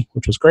Mini,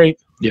 which was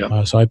great.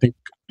 Yeah. So I think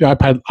the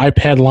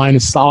iPad line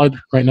is solid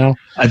right now.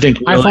 I think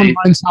iPhone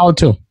line's solid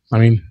too. I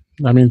mean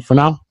for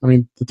now.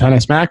 The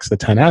XS Max, the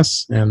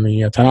XS, and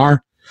the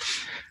XR.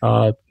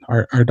 Are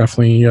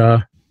definitely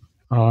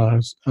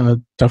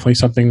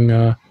something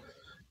that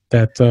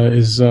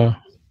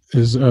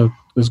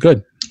is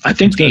good. I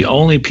think the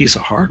only piece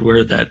of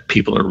hardware that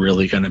people are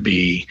really going to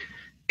be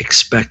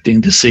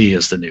expecting to see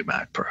is the new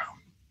Mac Pro,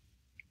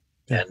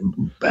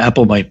 and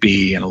Apple might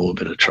be in a little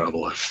bit of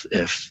trouble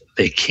if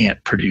they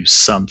can't produce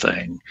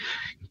something.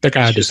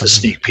 Just a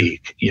sneak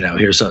peek.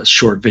 Here's a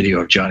short video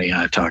of Johnny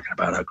Ive talking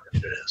about how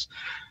great it is.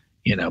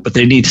 But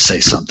they need to say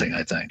something.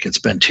 I think it's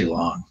been too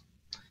long.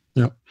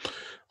 Yeah.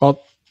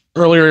 Well,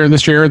 earlier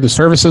this year, the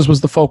services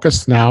was the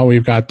focus. Now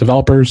we've got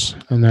developers,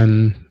 and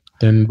then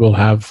we'll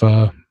have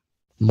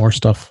more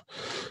stuff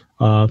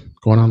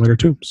going on later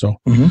too. So,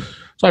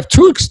 so I've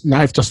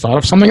just thought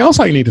of something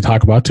else I need to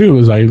talk about too.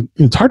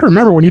 It's hard to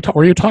remember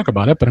where you talk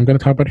about it, but I'm going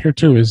to talk about it here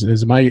too.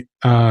 Is my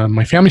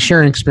family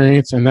sharing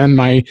experience, and then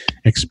my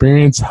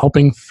experience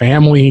helping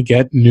family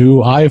get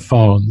new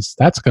iPhones.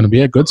 That's going to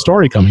be a good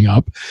story coming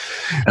up.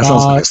 That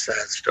sounds like a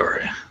sad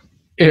story.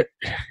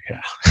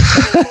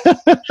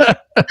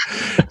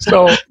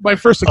 So my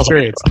first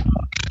experience.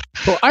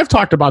 So I've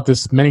talked about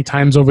this many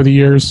times over the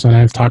years, and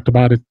I've talked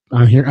about it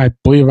on here, I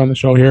believe on the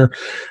show here,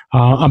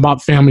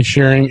 about family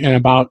sharing and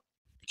about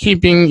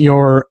keeping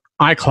your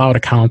iCloud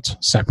account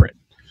separate.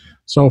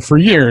 So for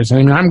years,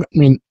 I've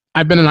been an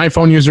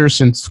iPhone user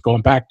since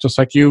going back, just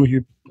like you.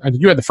 You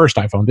had the first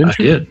iPhone, didn't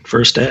you? I did,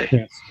 first day.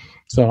 Yes.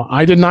 So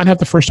I did not have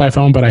the first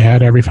iPhone, but I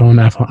had every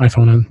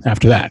iPhone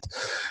after that.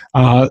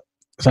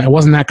 So I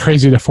wasn't that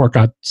crazy to fork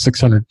out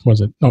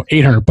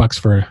 $800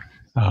 for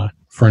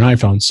an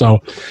iPhone. So,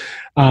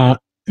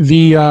 but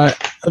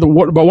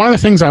one of the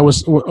things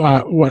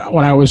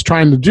what I was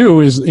trying to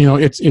do is,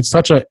 it's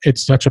such a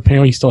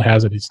pain. He still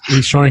has it.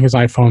 He's showing his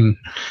iPhone.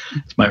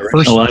 It's my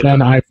first gen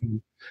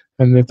iPhone,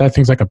 and that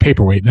thing's like a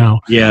paperweight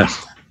now. Yeah,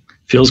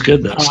 feels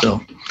good though.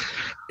 Still,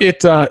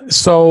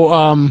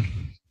 so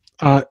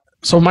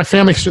my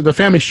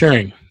family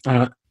sharing.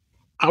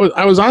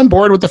 I was on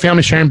board with the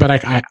family sharing, but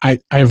I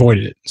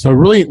avoided it. So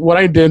really, what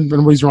I did, and the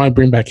reason why I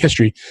bring back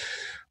history,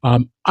 I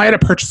had a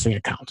purchasing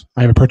account.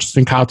 I have a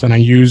purchasing account, and I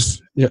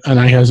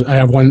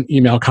have one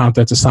email account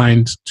that's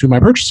assigned to my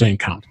purchasing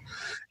account,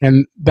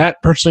 and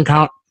that purchasing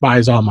account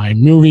buys all my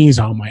movies,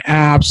 all my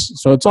apps.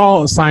 So it's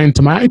all assigned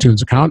to my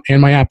iTunes account and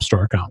my App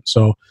Store account.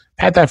 So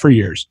I've had that for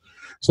years.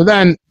 So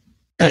then,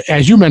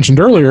 as you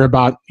mentioned earlier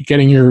about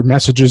getting your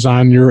messages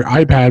on your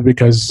iPad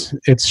because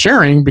it's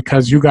sharing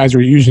because you guys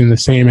are using the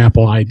same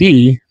Apple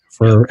ID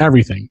for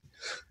everything.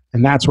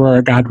 And that's where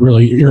it got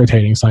really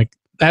irritating. It's like,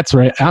 that's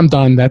right, I'm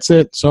done, that's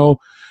it. So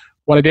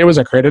what I did was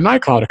I created an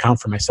iCloud account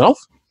for myself,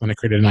 and I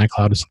created an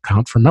iCloud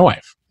account for my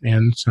wife.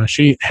 And so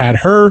she had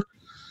her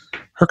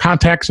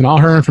contacts and all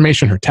her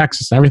information, her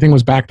texts, everything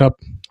was backed up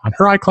on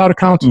her iCloud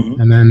account.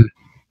 Mm-hmm. And then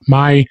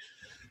my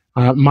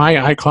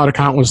iCloud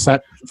account was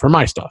set for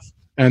my stuff.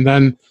 And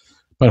then,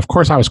 but of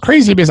course I was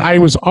crazy because I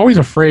was always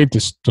afraid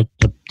to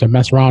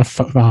mess around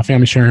with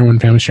family sharing when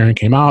family sharing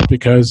came out,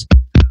 because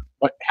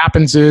what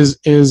happens is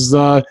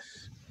I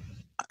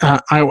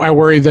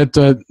worry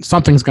that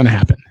something's going to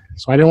happen.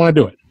 So I didn't want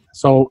to do it.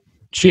 So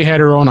she had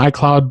her own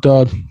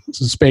iCloud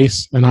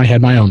space, and I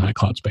had my own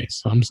iCloud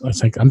space. So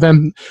and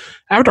then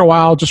after a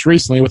while, just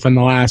recently, within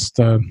the last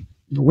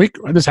week,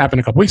 this happened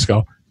a couple weeks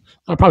ago,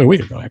 probably a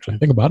week ago, actually,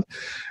 think about it.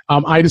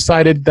 I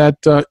decided that,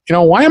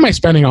 why am I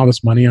spending all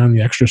this money on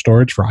the extra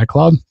storage for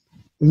iCloud?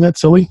 Isn't that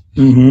silly?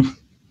 Mm-hmm.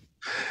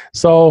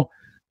 So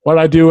what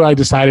I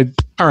decided,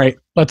 all right,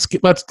 let's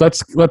take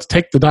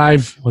the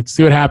dive. Let's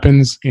see what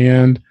happens,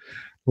 and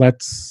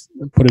let's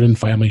put it in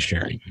family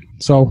sharing.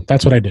 So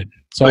that's what I did.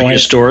 So your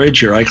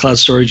storage, your iCloud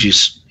storage,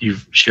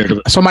 you've shared it.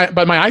 So my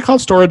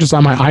iCloud storage is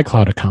on my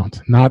iCloud account,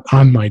 not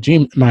on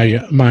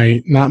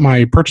not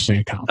my purchasing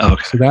account. Oh,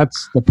 okay. So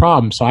that's the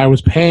problem. So I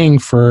was paying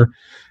for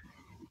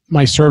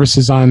my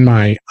services on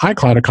my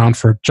iCloud account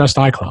for just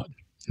iCloud,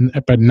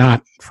 but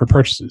not for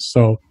purchases.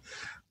 So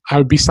I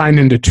would be signed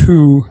into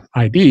two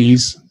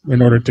IDs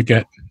in order to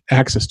get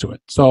access to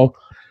it. So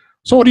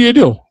what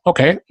do?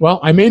 Okay, well,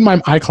 I made my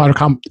iCloud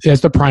account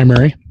as the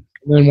primary.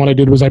 And then what I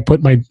did was I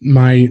put my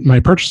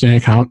purchasing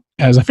account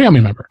as a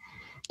family member.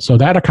 So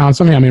that account's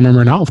a family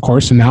member now, of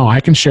course, and now I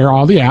can share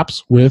all the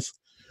apps with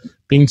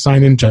being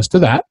signed in just to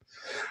that.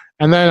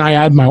 And then I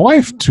add my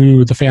wife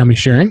to the family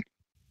sharing.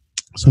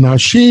 So now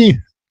she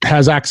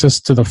has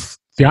access to the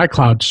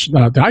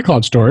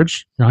iCloud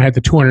storage. I had the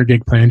 200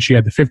 gig plan. She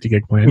had the 50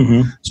 gig plan.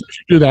 Mm-hmm. So if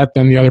you do that,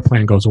 then the other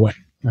plan goes away.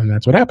 And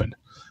that's what happened,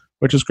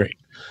 which is great.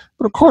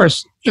 But of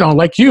course,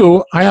 like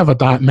you, I have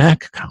a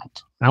 .Mac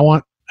account. I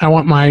want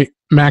my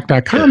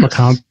Mac.com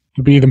account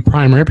to be the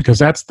primary because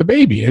that's the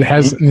baby. It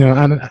has,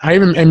 I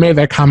even made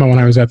that comment when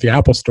I was at the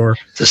Apple Store.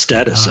 It's a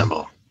status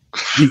symbol.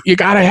 You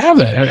got to have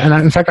that. And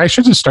in fact, I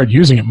should just start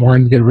using it more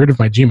and get rid of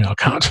my Gmail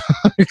account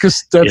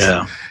because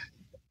that's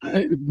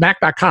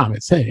Mac.com.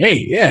 It's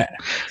hey, yeah,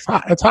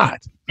 it's hot.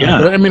 Yeah.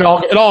 I mean,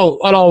 it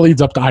all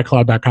leads up to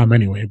iCloud.com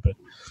anyway. But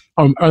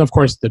and of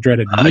course, the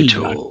dreaded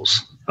iTools.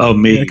 Oh,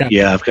 me.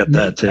 I've got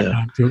that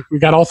too. We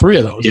got all three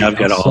of those. Yeah, I've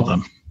got all of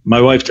them.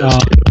 My wife does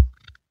too.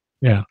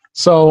 Yeah.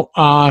 So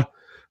I'm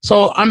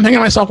thinking to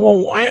myself,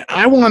 well,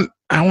 I want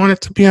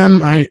it to be on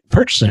my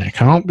purchasing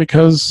account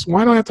because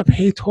why do I have to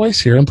pay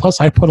twice here? And plus,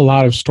 I put a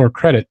lot of store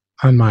credit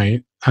on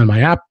my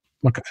app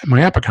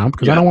account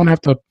because I don't want to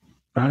have to.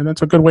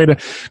 That's a good way to,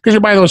 because you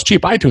buy those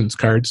cheap iTunes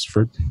cards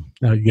for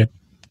you get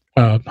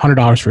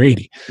 $100 for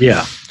 $80.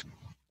 Yeah.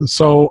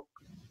 So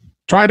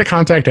try to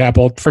contact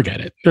Apple. Forget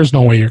it. There's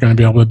no way you're going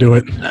to be able to do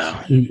it. No.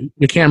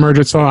 You can't merge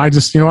it. So I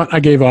just, I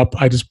gave up.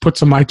 I just put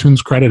some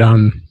iTunes credit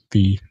on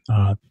the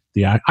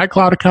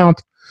iCloud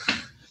account,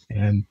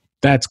 and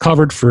that's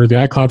covered for the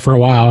iCloud for a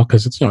while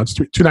because it's it's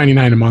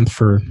 $2.99 a month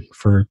for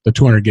the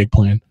 200 gig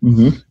plan,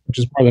 mm-hmm. which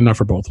is more than enough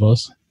for both of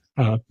us,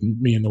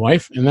 me and the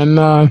wife. And then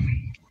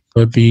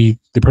the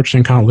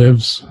purchasing account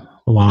lives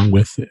along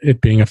with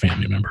it being a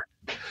family member.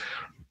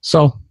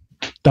 So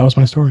that was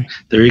my story.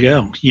 There you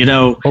go.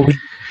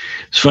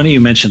 It's funny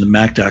you mentioned the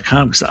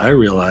Mac.com because I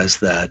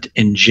realized that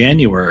in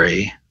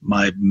January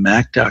my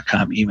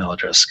Mac.com email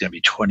address is going to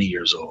be 20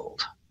 years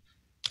old.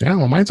 Yeah,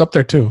 well, mine's up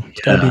there too.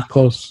 It's got to be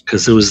close.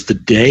 Because it was the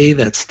day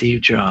that Steve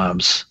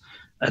Jobs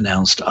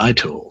announced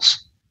iTools.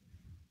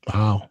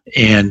 Wow.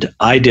 And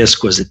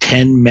iDisk was a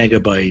 10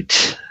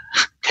 megabytes.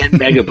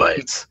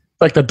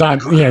 Like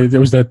there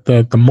was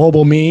the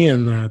Mobile Me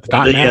and the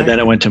 .Mac. Yeah, then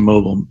I went to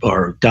Mobile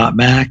or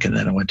 .Mac, and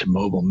then I went to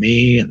Mobile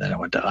Me, and then I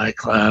went to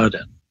iCloud,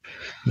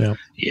 and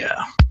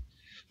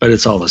but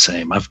it's all the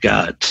same. I've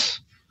got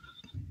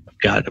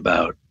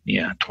about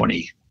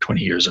 20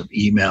 years of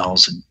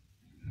emails and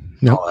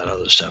all that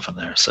other stuff in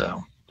there.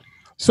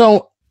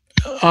 So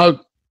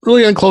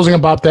really in closing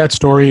about that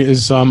story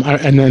is I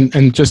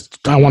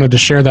wanted to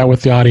share that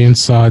with the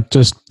audience.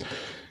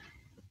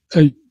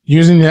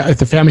 Using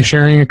the family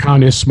sharing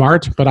account is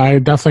smart, but I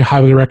definitely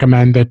highly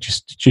recommend that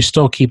you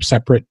still keep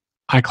separate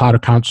iCloud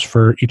accounts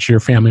for each of your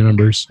family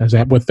members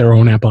with their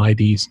own Apple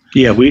IDs.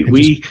 Yeah,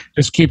 we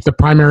just keep your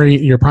primary.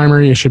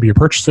 It should be your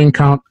purchasing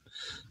account,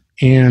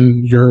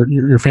 and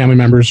your family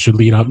members should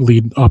lead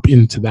up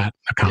into that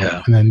account,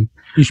 Yeah. and then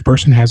each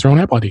person has their own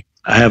Apple ID.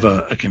 I have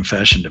a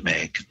confession to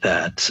make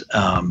that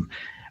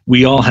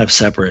we all have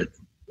separate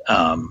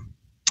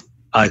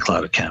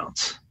iCloud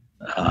accounts.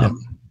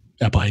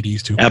 Apple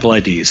IDs too. Apple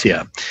IDs,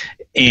 yeah.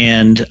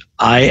 And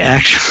I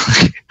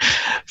actually,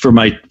 for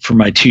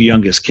my two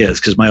youngest kids,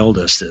 because my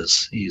oldest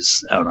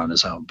he's out on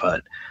his own,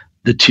 but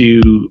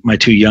my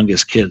two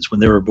youngest kids, when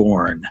they were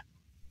born,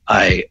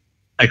 I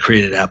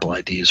created Apple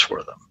IDs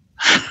for them.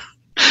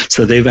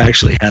 So they've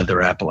actually had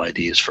their Apple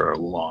IDs for a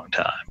long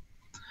time.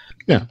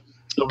 Yeah.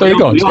 So there you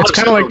go. It's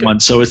kind of like one.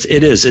 So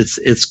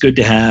it's good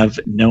to have.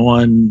 No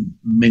one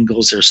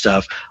mingles their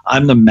stuff.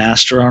 I'm the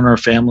master on our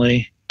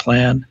family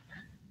plan.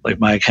 Like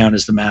my account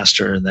is the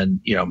master, and then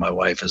my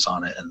wife is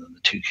on it, and then the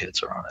two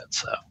kids are on it.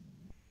 So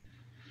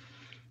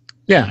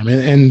yeah, I mean,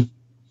 and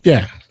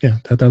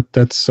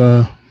that's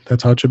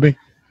how it should be.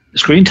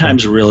 Screen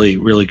time's really,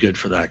 really good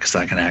for that because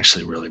I can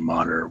actually really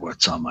monitor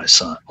what's on my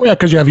son. Well, yeah,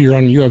 because you have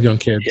young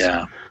kids.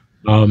 Yeah.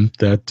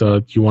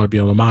 That you want to be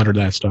able to monitor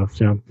that stuff.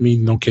 Yeah, me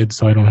no kids,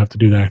 so I don't have to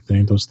do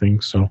those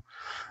things. So,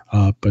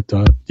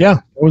 yeah,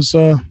 it was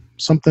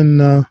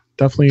something.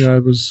 Definitely,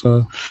 it was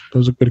a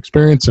good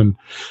experience and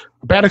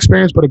a bad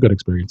experience, but a good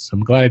experience.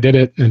 I'm glad I did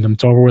it, and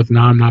it's over with.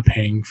 Now I'm not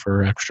paying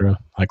for extra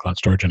iCloud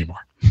storage anymore.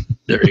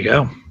 There you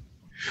go.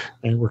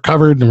 And we're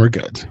covered, and we're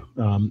good.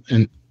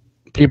 And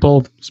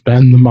people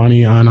spend the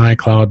money on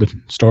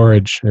iCloud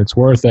storage. It's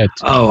worth it.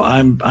 Oh,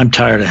 I'm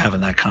tired of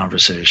having that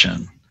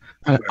conversation.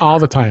 All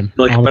the time.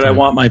 I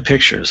want my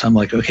pictures. I'm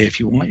like, okay, if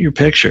you want your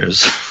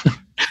pictures,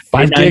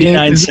 5 gig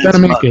is gonna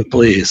make it,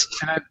 please.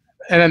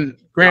 And then,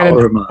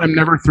 granted, I'm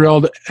never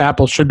thrilled.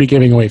 Apple should be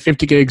giving away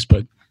 50 gigs,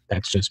 but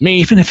that's just me.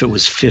 Even if it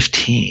was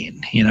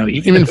 15,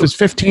 even if it's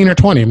 15 or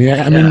 20.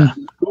 I mean,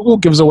 Google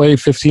gives away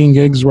 15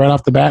 gigs right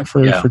off the bat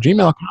for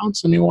Gmail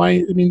accounts. I mean,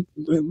 why? I mean,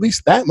 at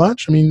least that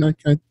much. I mean,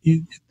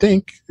 you'd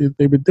think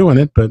they've been doing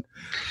it, but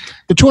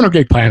the 200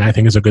 gig plan, I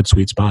think, is a good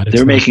sweet spot.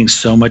 They're making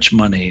so much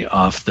money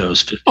off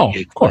those 50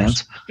 gig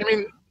plans. I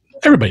mean,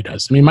 everybody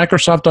does. I mean,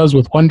 Microsoft does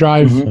with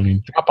OneDrive. Mm-hmm. I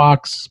mean,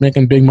 Dropbox is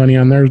making big money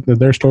on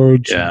their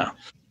storage. Yeah.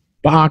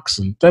 Box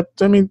and that.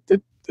 I mean,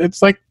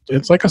 it's like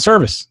a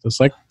service.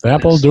 It's like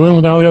Apple's doing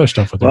with all the other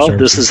stuff with their services.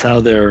 This is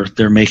how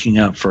they're making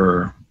up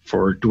for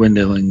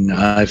dwindling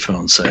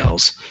iPhone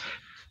sales.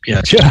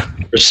 Yeah.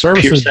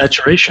 Pure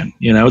saturation.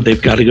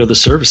 They've got to go the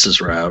services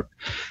route.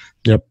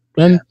 Yep.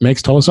 And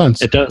makes total sense.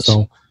 It does.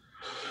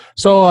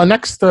 So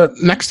next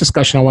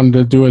discussion I wanted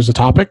to do as a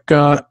topic,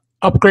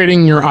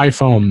 upgrading your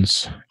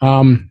iPhones.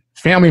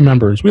 Family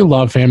members. We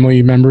love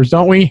family members,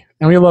 don't we?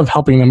 And we love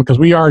helping them because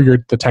we are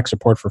the tech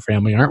support for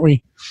family, aren't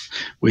we?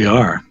 We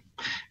are.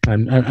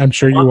 I'm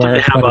sure you are. Them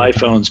to have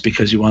iPhones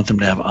because you want them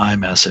to have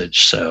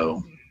iMessage.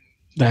 So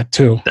that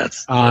too. That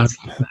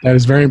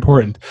is very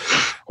important.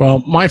 Well,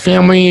 my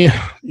family,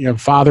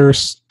 father,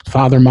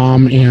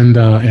 mom,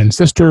 and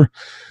sister,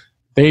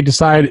 they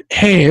decide,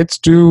 hey,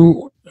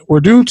 we're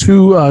due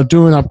to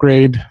do an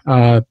upgrade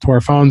to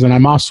our phones, and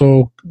I'm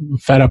also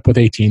fed up with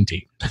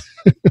AT&T,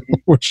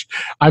 which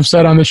I've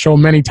said on this show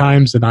many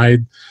times, and I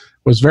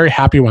was very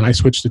happy when I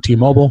switched to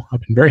T-Mobile.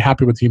 I've been very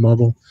happy with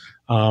T-Mobile.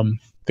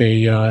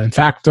 In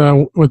fact,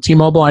 with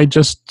T-Mobile, I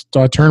just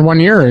turned 1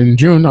 year in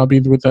June. I'll be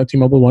with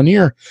T-Mobile 1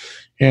 year,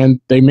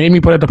 and they made me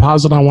put a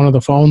deposit on one of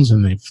the phones.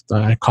 And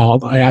I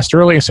asked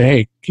early. I said,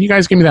 "Hey, can you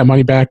guys give me that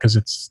money back? Because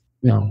it's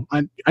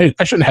I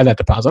shouldn't have that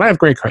deposit. I have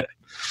great credit."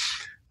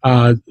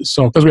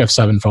 So because we have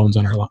 7 phones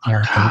on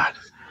our account,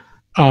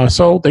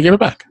 so they gave it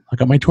back. I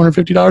got my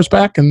 $250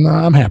 back, and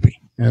I'm happy.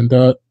 And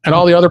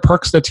all the other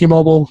perks that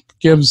T-Mobile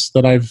gives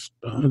that I've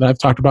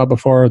talked about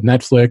before,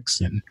 Netflix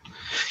and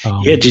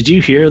did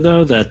you hear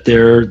though that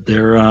they're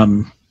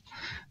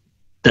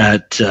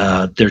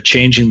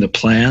changing the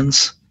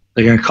plans?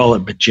 They're going to call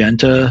it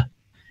Magenta,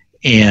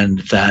 and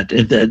that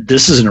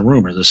this isn't a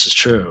rumor. This is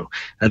true.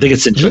 I think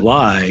it's in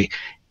July,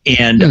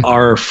 and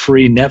our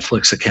free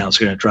Netflix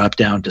accounts are going to drop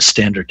down to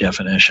standard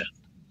definition.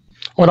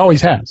 Well, it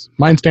always has.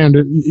 Mine's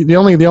standard. They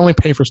only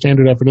pay for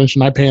standard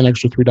definition. I pay an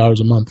extra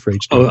 $3 a month for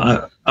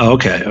HD.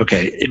 Okay.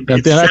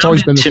 That's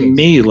always been to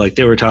me like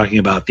they were talking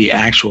about the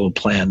actual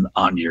plan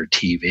on your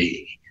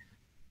TV.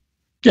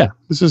 Yeah,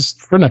 this is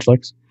for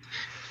Netflix.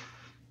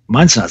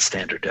 Mine's not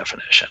standard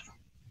definition.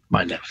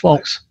 My Netflix.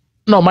 Well,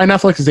 no, my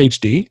Netflix is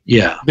HD.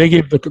 Yeah.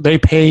 They're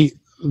paying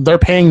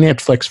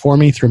Netflix for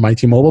me through my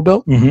T-Mobile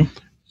bill. Mm-hmm.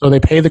 So they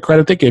pay the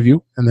credit they give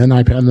you, and then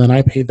I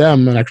pay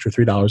them an extra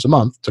 $3 a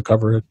month to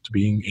cover it to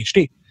being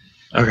HD.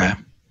 Okay.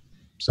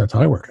 So that's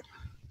how I work it.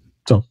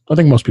 So I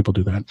think most people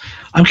do that.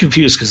 I'm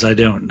confused because I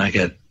don't, and I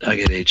get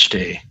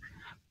HD.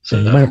 So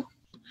you might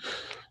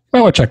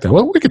want to check that.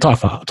 Well, we could talk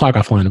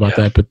offline about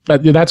that, but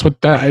that's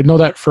I know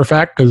that for a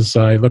fact because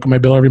I look at my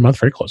bill every month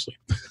very closely.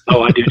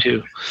 Oh, I do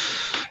too.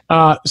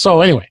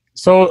 So anyway,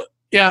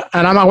 and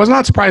I was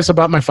not surprised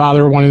about my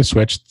father wanting to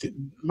switch.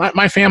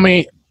 My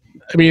family.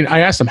 I mean, I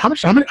asked them how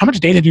much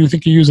data do you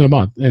think you use in a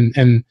month,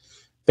 and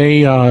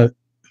they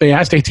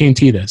asked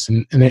AT&T this,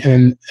 and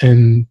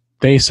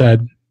they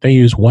said they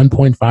use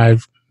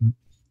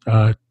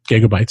 1.5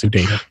 gigabytes of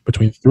data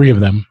between 3 of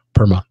them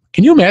per month.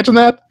 Can you imagine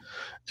that?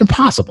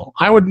 Impossible.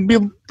 I wouldn't be.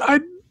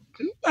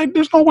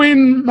 There's no way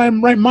in my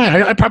right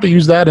mind. I'd probably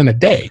use that in a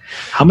day.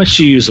 How much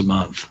do you use a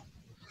month?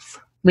 I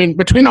mean,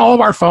 between all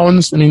of our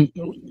phones, I mean,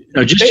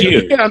 no, just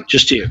you. Yeah,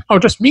 just you. Oh,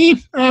 just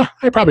me?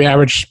 I probably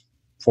average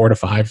 4 to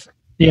 5.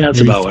 Yeah,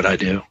 that's about what I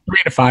do. 3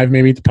 to 5,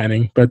 maybe,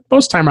 depending. But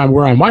most of the time,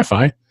 we're on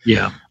Wi-Fi.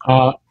 Yeah.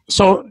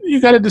 So you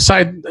got to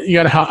decide.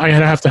 I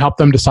have to help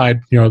them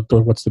decide.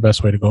 What's the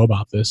best way to go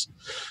about this.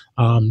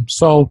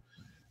 So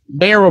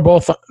there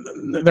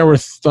were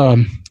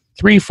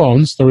 3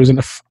 phones. There was an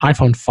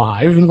iPhone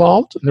 5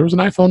 involved. There was an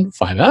iPhone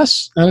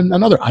 5S and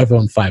another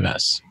iPhone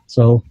 5S.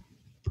 So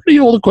pretty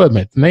old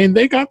equipment. And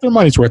they got their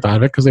money's worth out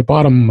of it because they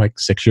bought them like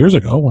 6 years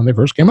ago when they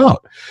first came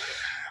out.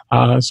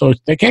 So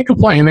they can't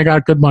complain. They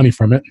got good money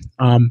from it.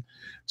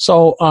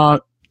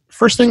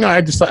 First thing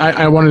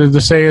I wanted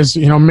to say is,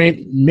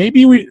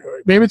 maybe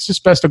it's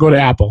just best to go to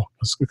Apple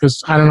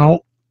because I don't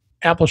know.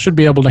 Apple should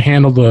be able to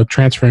handle the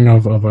transferring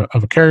of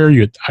a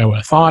carrier. I would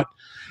have thought.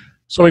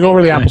 So we go over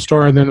to the Apple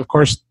Store, and then of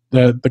course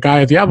the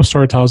guy at the Apple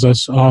Store tells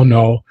us, "Oh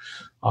no,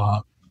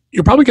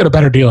 you'll probably get a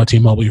better deal at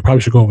T-Mobile. You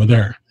probably should go over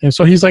there." And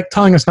so he's like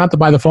telling us not to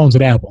buy the phones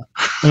at Apple.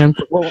 And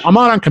well, I'm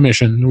not on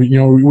commission.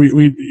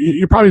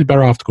 You're probably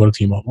better off to go to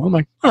T-Mobile. I'm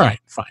like, all right,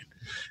 fine.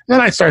 And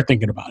then I started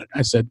thinking about it.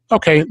 I said,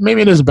 okay,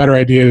 maybe it is a better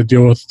idea to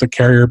deal with the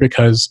carrier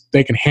because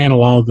they can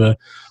handle all the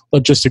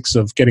logistics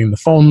of getting the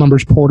phone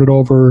numbers ported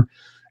over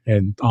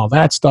and all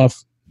that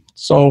stuff.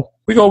 So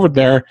we go over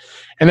there,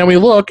 and then we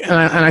look, and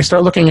I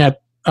start looking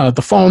at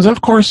the phones, and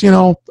of course,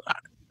 all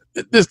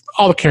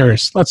the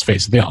carriers. Let's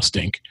face it, they all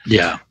stink.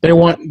 Yeah, they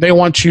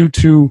want you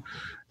to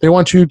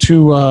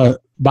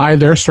buy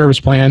their service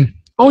plan.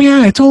 Oh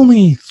yeah, it's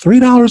only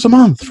 $3 a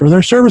month for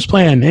their service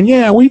plan, and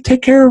yeah, we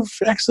take care of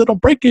accidental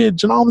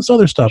breakage and all this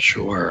other stuff.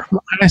 Sure. And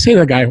I say to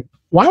the guy,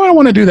 why would I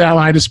want to do that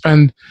when I just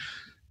spend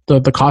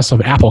the cost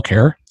of Apple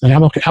Care, and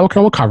Apple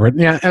Care will cover it.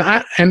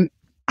 Yeah, and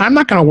I'm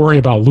not going to worry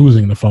about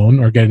losing the phone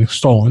or getting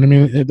stolen. I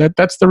mean,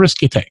 that's the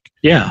risk you take.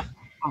 Yeah.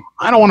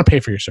 I don't want to pay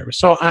for your service.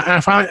 So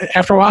I finally,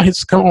 after a while,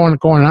 he's going on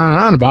and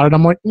on about it.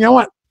 I'm like, you know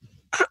what?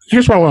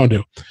 Here's what I want to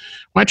do.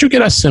 Why don't you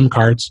get us SIM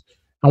cards?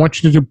 I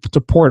want you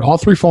to port all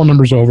 3 phone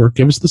numbers over,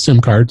 give us the SIM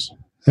cards,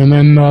 and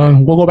then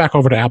we'll go back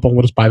over to Apple.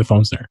 We'll just buy the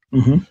phones there.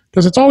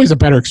 Because it's always a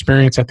better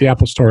experience at the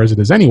Apple Store as it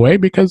is anyway,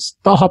 because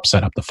they'll help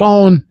set up the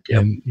phone,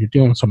 and you're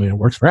dealing with somebody that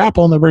works for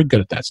Apple, and they're very good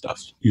at that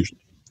stuff,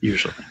 usually.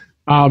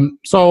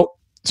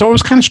 So it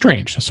was kind of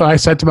strange. So I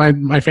said to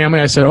my family,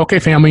 I said, okay,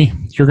 family,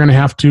 you're going to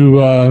have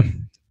to,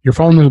 your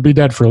phone will be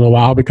dead for a little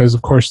while because,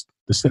 of course,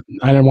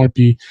 I didn't want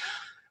to be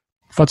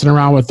futzing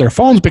around with their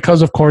phones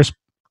because, of course,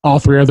 all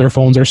 3 of their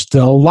phones are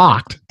still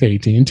locked to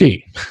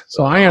AT&T.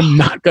 So I am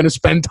not going to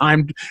spend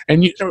time,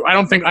 and I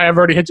don't think I have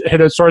already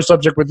hit a sore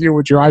subject with you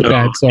with your iPad.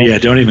 No, so yeah,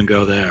 don't even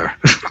go there.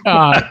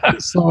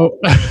 So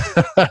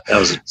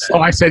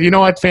I said, you know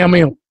what,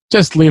 family,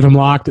 just leave them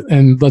locked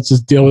and let's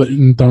just deal with it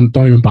and don't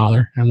even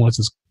bother. And let's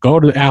just go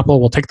to Apple.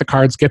 We'll take the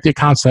cards, get the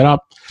account set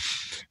up.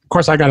 Of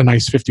course, I got a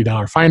nice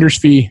 $50 finder's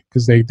fee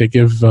because they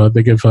give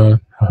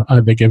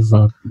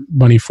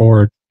money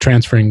for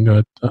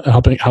transferring,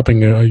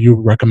 helping you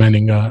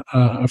recommending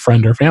a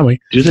friend or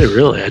family. Do they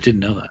really? I didn't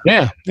know that.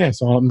 Yeah.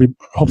 So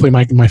hopefully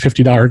my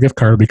 $50 gift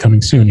card will be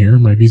coming soon here,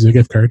 my Visa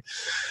gift card.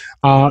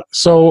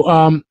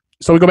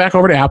 So we go back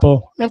over to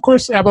Apple, and of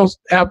course, at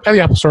the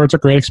Apple Store, it's a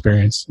great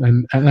experience,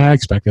 and I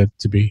expected it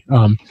to be.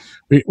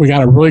 We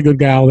got a really good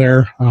gal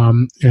there,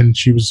 and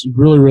she was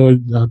really,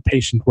 really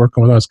patient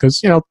working with us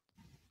because,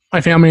 my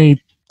family,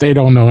 they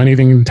don't know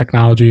anything in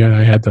technology, and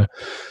I had to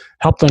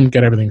help them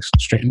get everything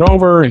straightened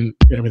over and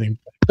get everything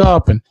backed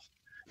up, and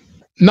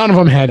none of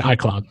them had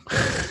iCloud.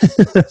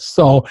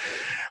 So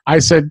I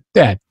said,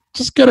 Dad,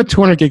 just get a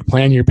 200 gig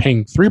plan. You're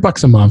paying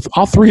 $3 a month.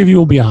 All 3 of you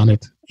will be on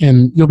it.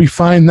 And you'll be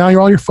fine. Now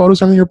all your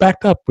photos are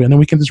backed up, and then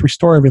we can just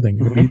restore everything.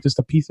 It'll be just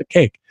a piece of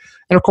cake.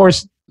 And of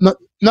course, none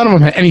of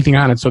them had anything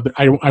on it. So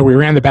we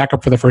ran the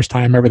backup for the first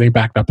time. Everything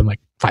backed up in like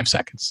 5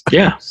 seconds.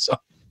 Yeah. So,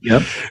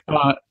 yep.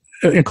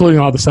 Including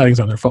all the settings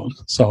on their phone.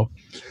 So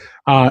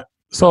I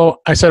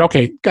said,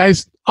 okay,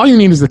 guys, all you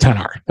need is the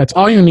 10R. That's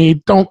all you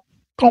need. Don't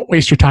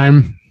waste your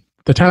time.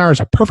 The 10R is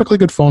a perfectly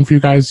good phone for you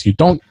guys. You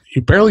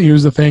barely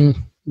use the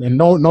thing, and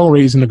no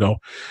reason to go.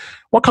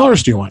 What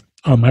colors do you want?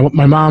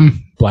 My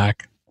mom,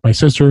 black. My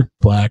sister,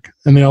 black,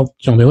 and they all,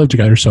 they live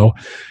together. So, all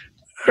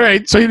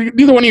right. So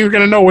neither one of you are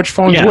going to know which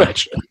phone's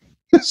which.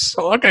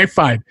 So, okay,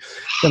 fine.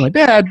 Then my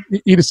dad,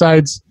 he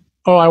decides,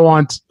 I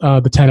want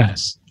the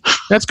 10S.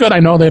 That's good. I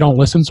know they don't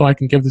listen, so I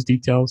can give these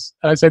details.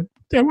 And I said,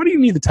 Dad, what do you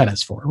need the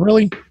 10S for?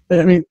 Really?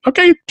 I mean,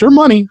 okay, it's your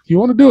money. You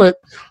want to do it.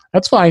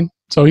 That's fine.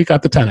 So he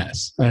got the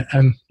 10S.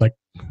 And like,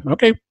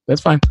 okay,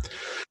 that's fine.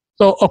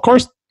 So, of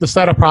course, the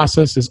setup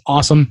process is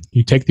awesome.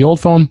 You take the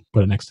old phone,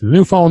 put it next to the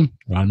new phone,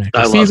 it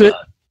automatically sees it.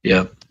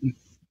 Yeah.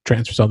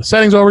 Transfers all the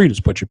settings over. You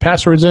just put your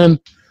passwords in.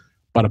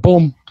 Bada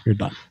boom, you're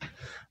done.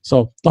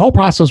 So the whole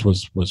process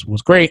was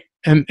great.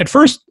 And at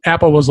first,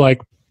 Apple was like,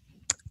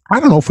 I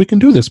don't know if we can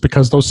do this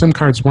because those SIM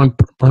cards weren't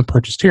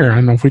purchased here. I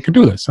don't know if we can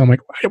do this. I'm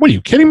like, what are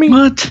you kidding me?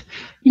 What?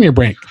 me a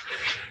break.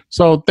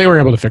 So they were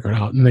able to figure it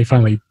out, and they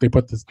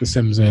put the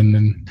SIMs in,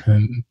 and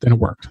then it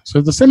worked. So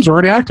the SIMs were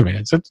already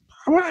activated. So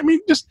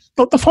just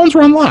the phones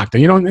were unlocked,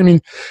 and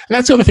and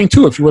that's the other thing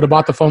too. If you would have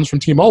bought the phones from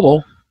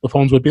T-Mobile, the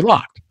phones would be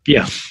locked.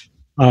 Yeah.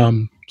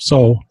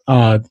 So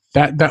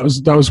that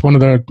was one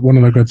of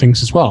the good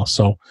things as well.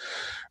 So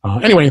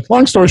anyway,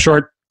 long story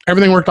short,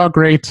 everything worked out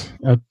great.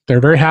 They're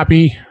very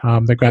happy.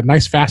 They've got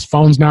nice fast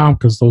phones now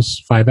because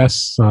those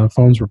 5S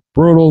phones were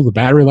brutal. The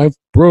battery life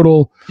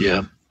brutal.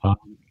 Yeah.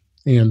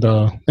 And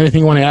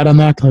anything you want to add on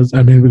that? With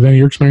any of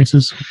your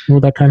experiences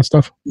with that kind of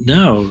stuff?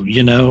 No,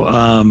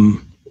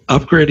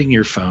 upgrading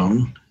your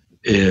phone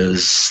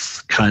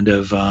is kind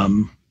of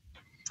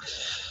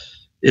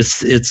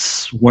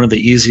it's one of the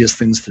easiest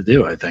things to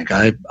do. I think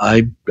I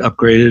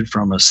upgraded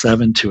from a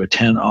 7 to a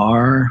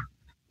 10R.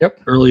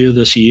 Yep. Earlier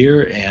this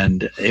year,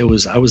 and I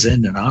was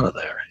in and out of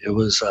there. It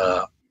was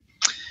a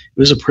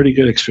pretty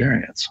good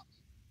experience.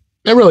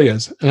 It really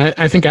is, and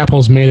I think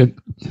Apple's made it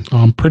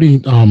pretty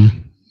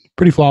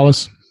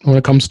flawless when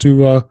it comes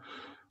to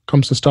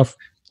stuff.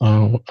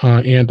 I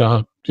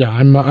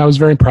was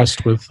very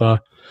impressed with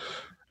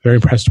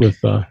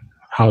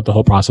how the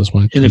whole process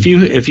went. And if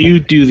you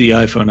do the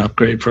iPhone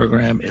upgrade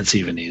program, it's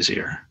even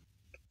easier.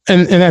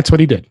 And that's what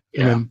he did.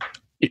 Yeah. And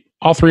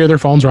all three of their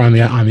phones are on the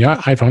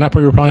iPhone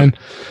upgrade plan.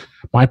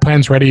 My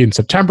plan's ready in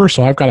September,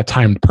 so I've got it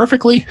timed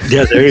perfectly.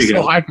 Yeah, there you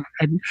go. So I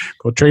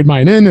go trade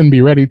mine in and be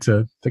ready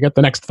to get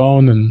the next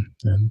phone, and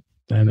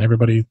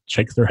everybody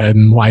shakes their head,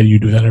 and why do you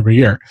do that every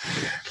year?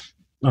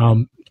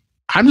 I'm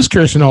just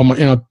curious to know,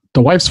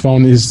 the wife's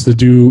phone her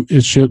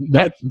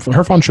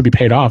phone should be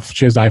paid off.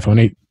 She has the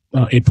iPhone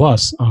 8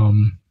 Plus.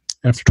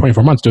 After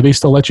 24 months, do they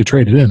still let you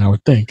trade it in? I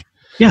would think.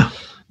 Yeah.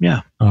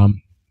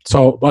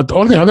 So, but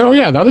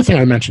the other thing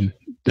I mentioned,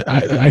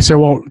 I said,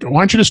 well, why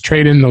don't you just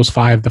trade in those the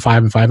 5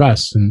 and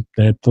 5S, and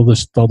they'll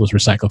just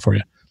recycle for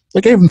you.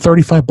 They gave them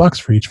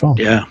 $35 for each phone.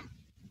 Yeah.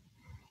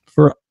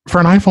 For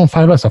an iPhone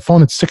 5S, a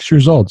phone that's 6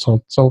 years old.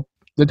 So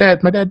my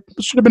dad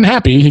should have been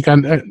happy. He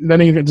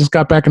just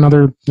got back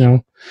another,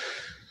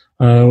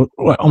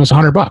 almost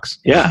 $100.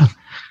 Yeah.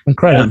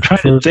 Incredible. I'm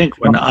trying to think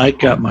when I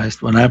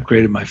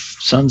upgraded my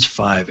son's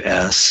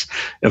 5S.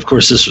 Of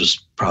course, this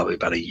was probably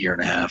about a year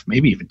and a half,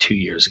 maybe even 2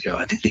 years ago.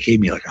 I think they gave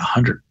me like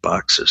 $100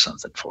 or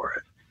something for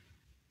it.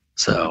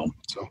 So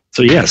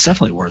yeah, it's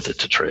definitely worth it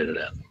to trade it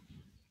in.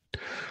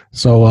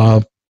 So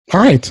all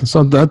right.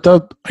 So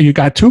you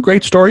got two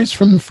great stories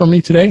from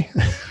me today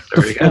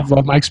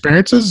of my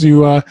experiences.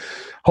 You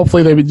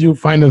hopefully you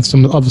find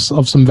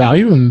some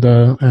value,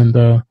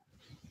 and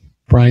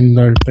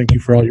Brian, thank you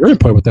for all your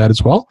input with that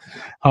as well.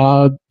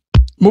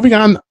 Moving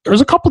on,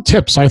 there's a couple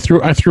tips I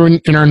threw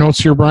in our notes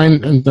here,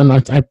 Brian, and then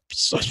I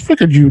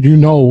figured you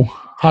know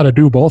how to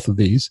do both of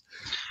these.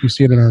 You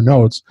see it in our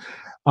notes.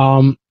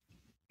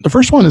 The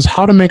first one is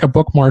how to make a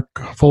bookmark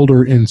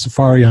folder in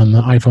Safari on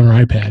the iPhone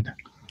or iPad.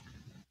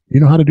 You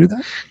know how to do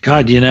that?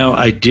 God,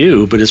 I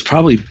do, but it's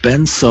probably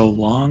been so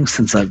long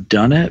since I've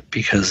done it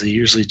because they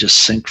usually just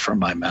sync from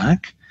my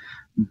Mac.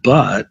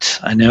 But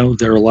I know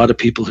there are a lot of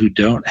people who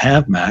don't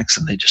have Macs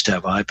and they just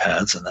have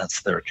iPads, and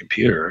that's their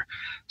computer.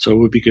 So it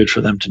would be good for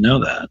them to know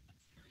that.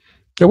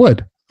 It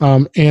would.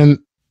 And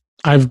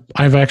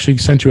I've actually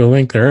sent you a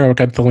link there. I've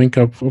got the link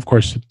up, of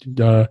course,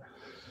 to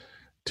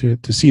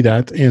see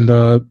that. And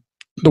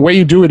the way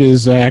you do it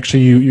is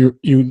actually you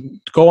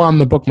go on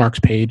the bookmarks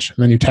page,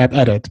 and then you tap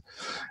edit,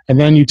 and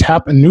then you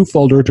tap a new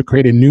folder to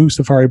create a new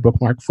Safari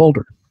bookmark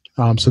folder.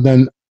 So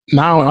then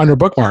now under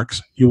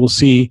bookmarks, you will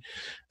see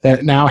that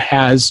it now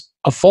has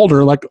a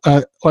folder, like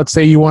let's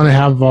say you want to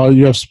have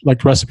you have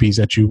like recipes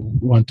that you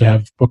want to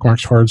have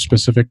bookmarks for,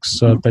 specifics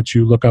that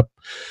you look up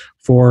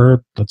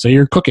for. Let's say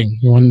you're cooking,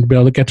 you want to be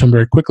able to get to them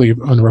very quickly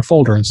under a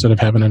folder instead of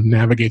having to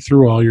navigate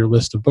through all your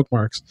list of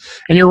bookmarks.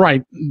 And you're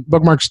right,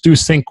 bookmarks do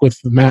sync with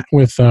your Mac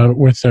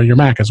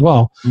as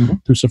well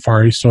through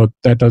Safari, so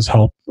that does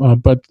help.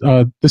 But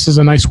this is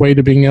a nice way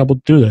to being able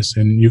to do this,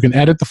 and you can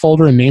edit the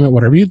folder and name it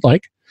whatever you'd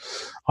like,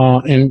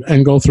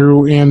 and go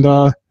through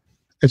and.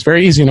 It's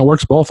very easy, and it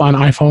works both on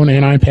iPhone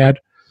and iPad.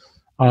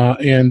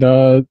 And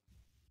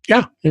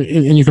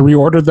you can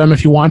reorder them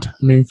if you want. I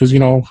mean, because you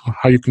know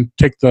how you can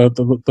take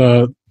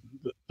the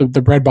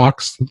bread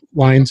box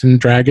lines and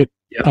drag it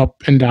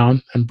up and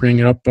down and bring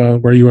it up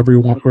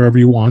wherever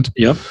you want.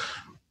 Yep.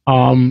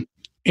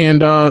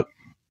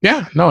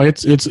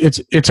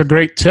 It's a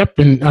great tip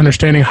in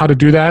understanding how to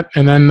do that.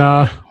 And then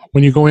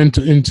when you go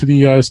into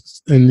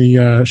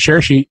the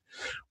share sheet,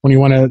 when you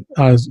want to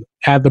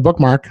add the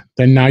bookmark,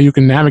 then now you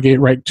can navigate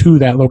right to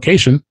that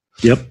location.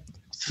 Yep.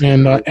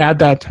 And add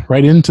that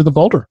right into the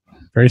folder.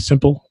 Very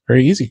simple,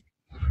 very easy.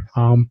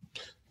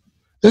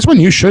 This one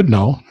you should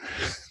know.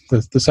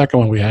 The second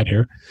one we had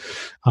here.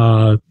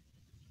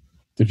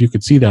 If you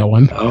could see that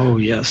one. Oh,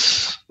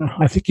 yes.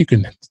 I think you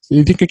can. Do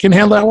you think you can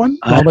handle that one?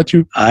 I'll let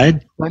you. I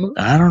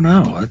don't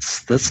know.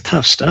 That's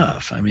tough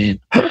stuff. I mean,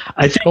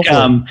 I think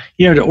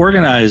to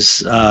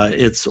organize.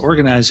 It's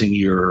organizing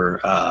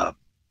your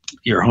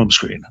home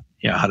screen.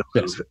 how to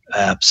move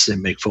apps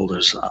and make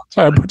folders.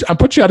 Sorry, I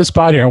put you on the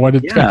spot here.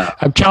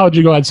 I'm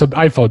challenging you on some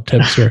iPhone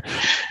tips here.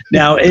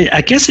 Now,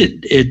 I guess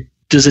it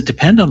does it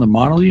depend on the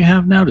model you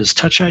have now? Does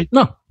Touch ID?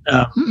 No.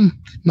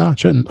 No, it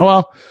shouldn't.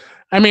 Well,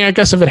 I mean, I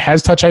guess if it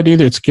has Touch ID,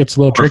 it gets a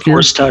little trickier.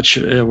 Force Touch,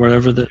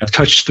 whatever, the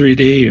Touch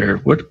 3D, or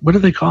what do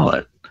they call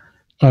it?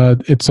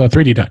 It's a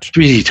 3D Touch.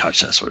 3D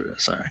Touch, that's what it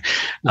is. Sorry.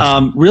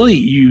 Really,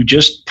 you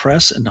just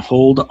press and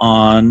hold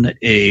on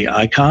a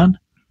icon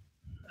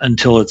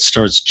until it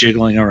starts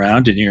jiggling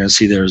around, and you're going to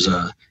see there's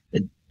a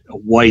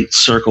white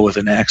circle with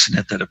an X in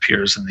it that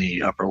appears in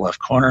the upper left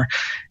corner.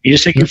 You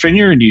just take your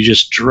finger and you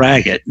just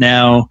drag it.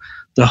 Now,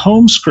 the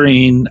home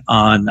screen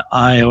on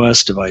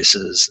iOS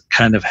devices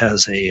kind of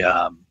has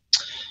a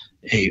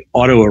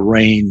auto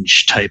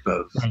arrange type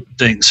of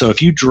thing. So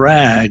if you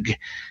drag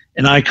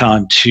an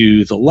icon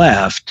to the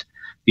left,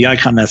 the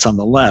icon that's on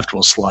the left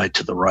will slide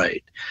to the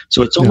right.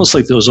 So it's almost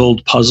like those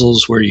old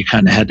puzzles where you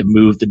kind of had to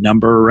move the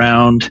number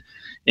around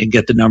and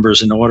get the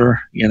numbers in order,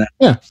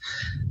 Yeah.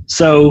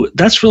 So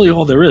that's really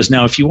all there is.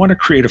 Now, if you want to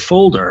create a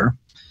folder,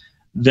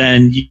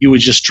 then you would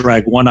just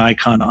drag one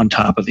icon on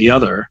top of the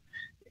other,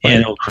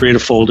 and it'll create a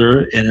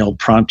folder, and it'll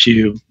prompt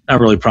you, not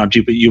really prompt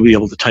you, but you'll be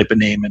able to type a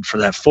name in for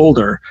that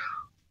folder.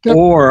 Yep.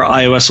 Or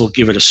iOS will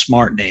give it a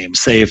smart name.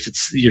 Say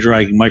if you're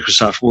dragging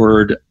Microsoft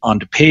Word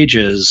onto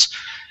Pages,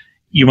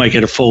 you might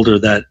get a folder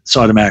that's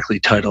automatically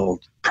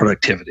titled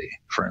Productivity,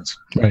 for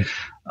instance. Right.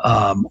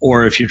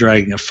 Or if you're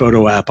dragging a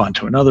photo app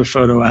onto another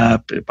photo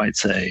app, it might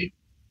say,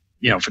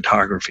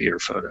 photography or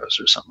photos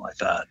or something like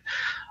that.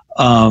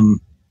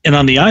 And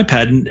on the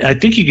iPad, and I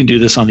think you can do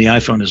this on the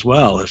iPhone as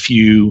well, if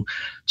you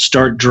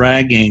start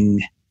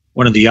dragging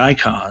one of the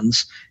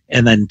icons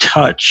and then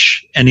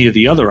touch any of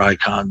the other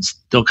icons,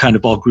 they'll kind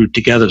of all group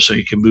together so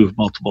you can move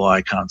multiple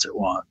icons at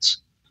once.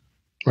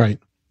 Right.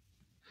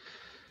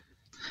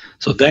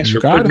 So thanks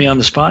for putting me on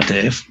the spot,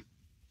 Dave.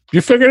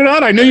 You figured it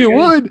out. I knew you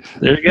would.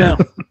 There you go.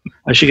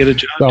 I should get a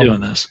job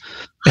doing this.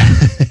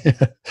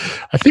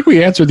 I think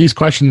we answer these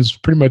questions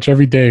pretty much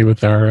every day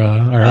with our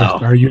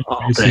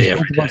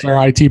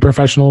IT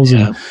professionals,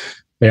 and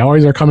they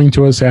always are coming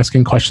to us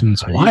asking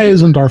questions. Why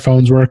isn't our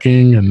phones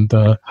working? And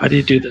how do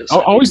you do this?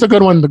 Always the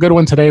good one. The good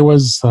one today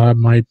was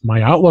my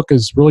Outlook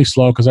is really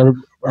slow because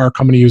our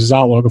company uses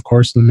Outlook, of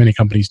course, and many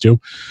companies do.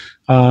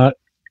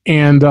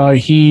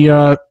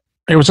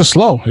 It was just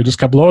slow. It just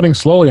kept loading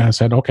slowly. I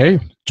said, okay,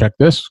 check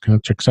this,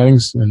 check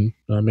settings, and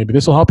maybe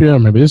this will help you, or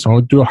maybe this.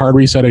 I'll do a hard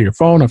reset of your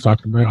phone. I've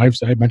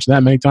mentioned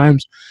that many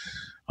times.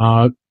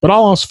 But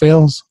all else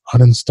fails,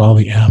 uninstall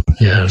the app.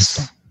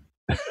 Yes.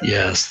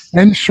 Yes.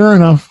 And sure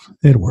enough,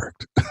 it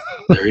worked.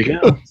 There you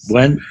go.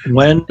 When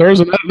there's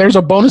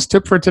a bonus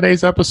tip for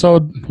today's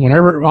episode.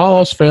 Whenever all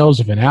else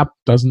fails, if an app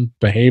doesn't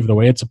behave the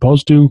way it's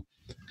supposed to,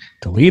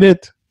 delete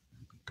it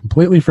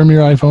completely from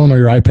your iPhone or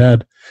your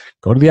iPad.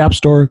 Go to the App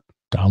Store.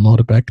 Download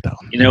it back down.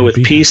 With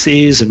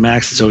PCs and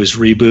Macs, it's always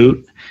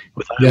reboot.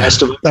 With the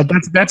rest of it,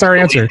 that's our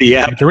answer. The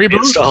app to reboot,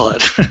 install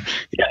it.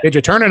 Did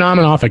you turn it on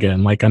and off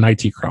again, like an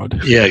IT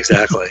crowd? Yeah,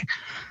 exactly.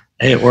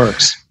 Hey, it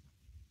works.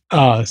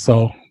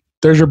 So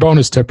there's your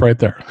bonus tip right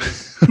there.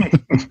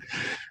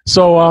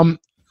 So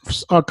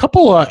a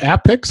couple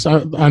app picks. I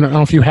don't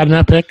know if you had an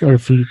app pick, or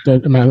if I'm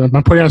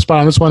putting you on the spot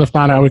on this one. If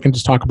not, we can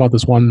just talk about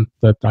this one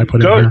that I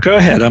put in here. Go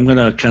ahead. I'm going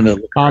to kind of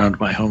look around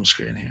my home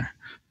screen here.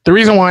 The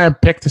reason why I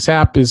picked this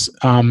app is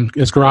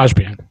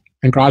GarageBand,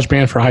 and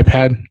GarageBand for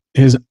iPad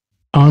is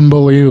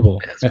unbelievable.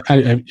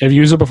 Have you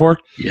used it before?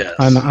 Yes.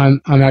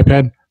 On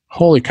iPad,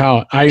 holy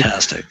cow!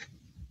 Fantastic.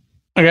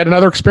 I got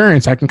another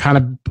experience.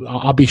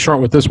 I'll be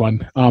short with this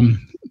one.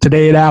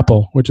 Today at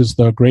Apple, which is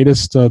the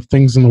greatest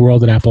things in the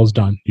world that Apple has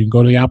done. You can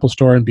go to the Apple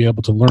Store and be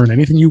able to learn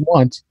anything you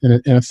want in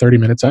a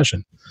 30-minute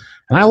session.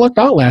 And I looked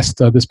out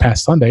this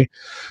past Sunday,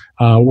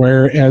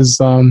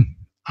 whereas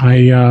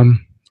I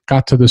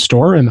got to the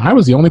store and I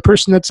was the only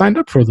person that signed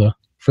up for the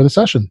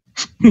session.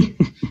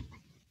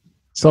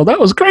 So that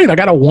was great. I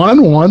got a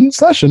one-on-one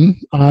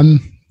session on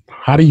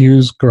how to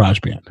use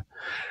GarageBand.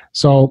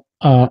 So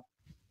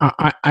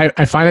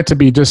I find it to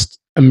be just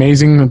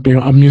amazing. Being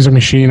a music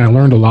machine, I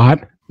learned a lot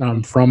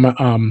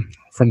from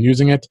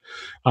using it.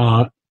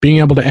 Being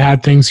able to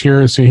add things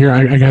here. So here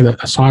I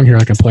got a song here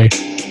I can play.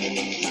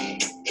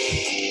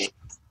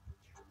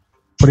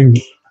 Putting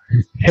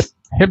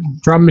hip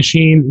drum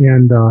machine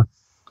and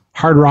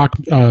hard rock,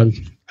 a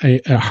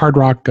hard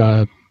rock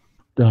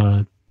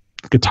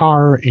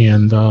guitar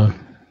and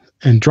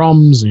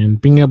drums, and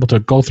being able to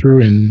go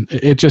through, and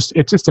it's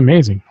just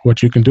amazing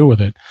what you can do with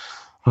it.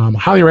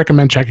 Highly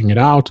recommend checking it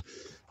out.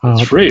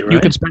 It's free,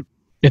 right?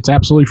 It's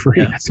absolutely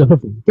free. Yeah.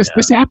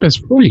 This app is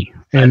free.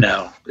 And I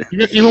know.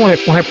 Even when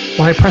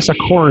I press a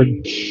chord,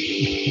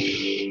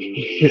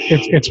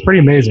 it's pretty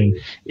amazing.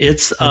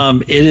 It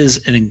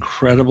is an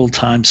incredible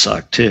time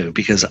suck too,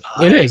 because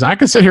it is. I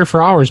could sit here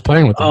for hours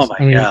playing with this. Oh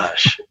my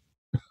gosh.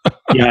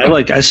 Yeah,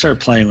 I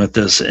started playing with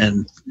this,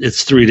 and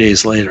it's 3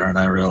 days later, and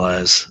I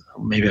realize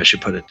maybe I should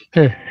put it.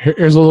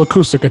 Here's a little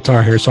acoustic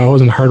guitar here, so I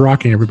wasn't hard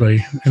rocking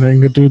everybody, and I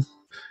can do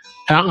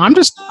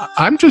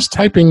I'm just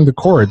typing the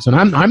chords, and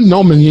I'm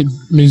no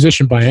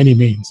musician by any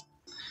means.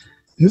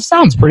 This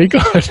sounds pretty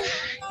good.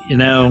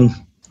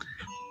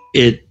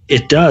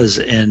 It does,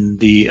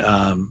 and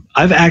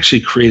I've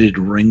actually created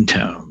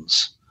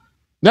ringtones.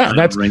 Yeah,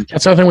 that's the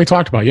other thing we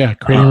talked about. Yeah,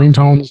 creating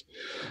ringtones,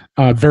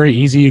 very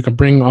easy. You can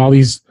bring all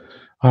these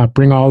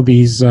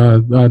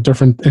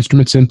different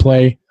instruments in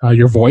play.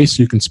 Your voice,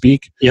 you can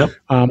speak. Yep.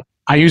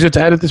 I use it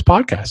to edit this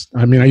podcast.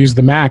 I mean, I use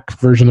the Mac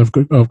version of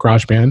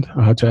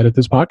GarageBand to edit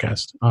this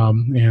podcast,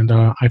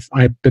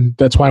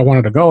 that's why I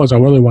wanted to go, is I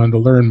really wanted to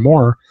learn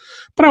more.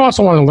 But I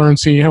also want to learn,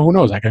 see, who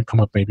knows, I can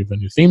come up maybe with a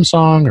new theme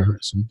song or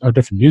some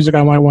different music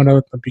I might want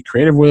to be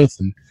creative with,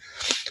 and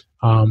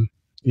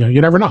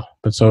you never know.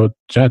 But so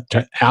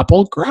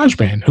Apple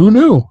GarageBand, who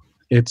knew?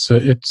 It's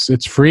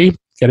free.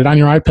 Get it on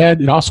your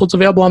iPad. It's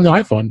available on the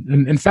iPhone.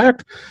 And in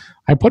fact,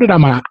 I put it on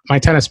my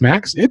XS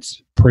Max.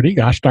 It's pretty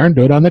gosh darn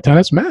good on the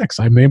XS Max.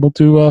 I'm able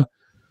to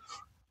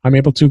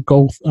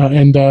go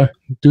and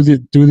do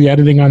the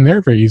editing on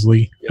there very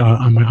easily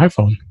on my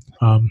iPhone.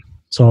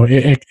 So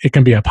it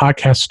can be a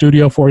podcast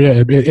studio for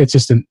you. It's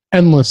just an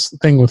endless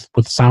thing with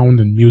sound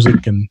and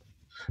music and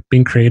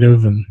being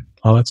creative and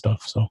all that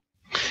stuff. So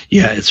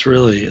yeah, it's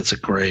a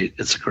great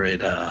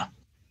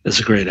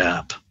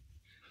app,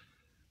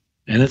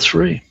 and it's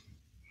free.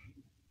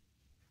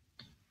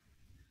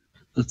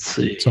 Let's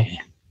see. So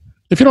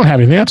if you don't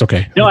have anything, that's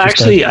okay. No,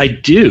 actually, I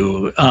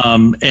do.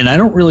 And I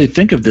don't really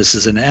think of this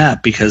as an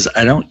app because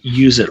I don't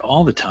use it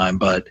all the time.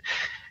 But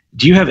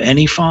do you have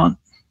AnyFont?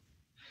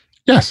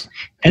 Yes.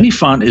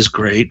 AnyFont is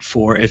great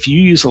for if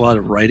you use a lot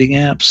of writing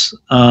apps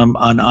on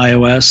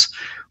iOS,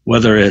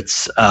 whether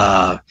it's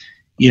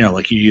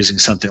like you're using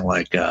something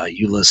like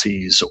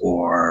Ulysses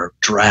or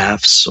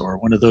Drafts or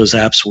one of those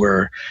apps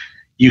where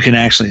you can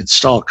actually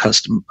install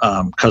custom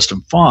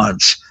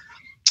fonts.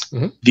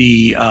 Mm-hmm.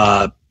 The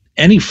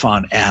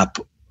AnyFont app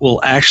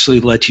will actually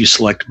let you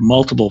select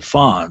multiple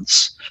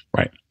fonts,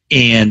 right,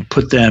 and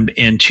put them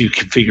into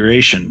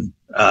configuration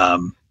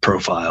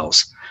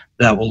profiles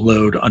that will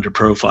load under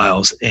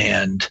profiles,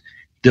 and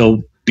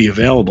they'll be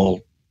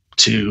available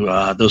to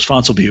those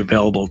fonts will be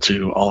available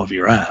to all of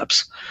your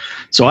apps.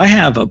 So I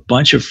have a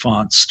bunch of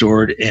fonts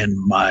stored in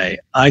my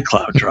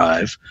iCloud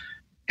drive.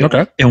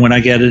 Okay. And when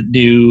I get a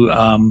new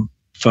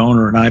phone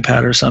or an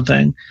iPad or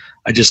something,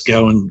 I just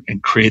go and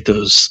create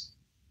those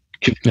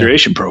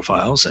configuration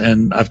profiles,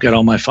 and I've got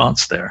all my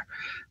fonts there.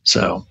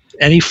 So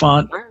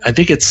AnyFont, I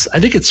think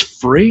it's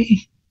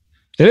free.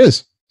 It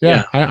is.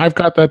 Yeah. I've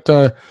got that.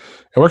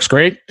 It works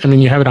great. I mean,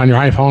 you have it on your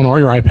iPhone or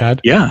your iPad.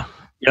 Yeah.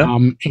 Yeah.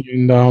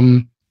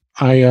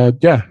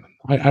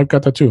 I've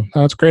got that too.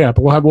 That's a great app.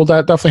 We'll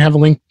definitely have a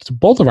link to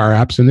both of our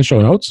apps in the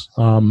show notes.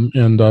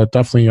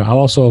 Definitely, I'll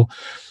also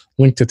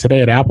link to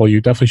Today at Apple.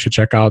 You definitely should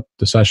check out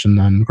the session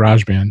on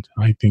GarageBand.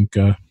 I think,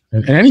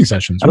 and any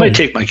sessions. I might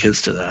take my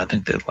kids to that. I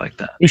think they'd like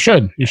that. You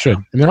should. And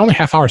they're only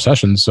half-hour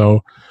sessions,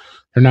 so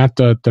they're not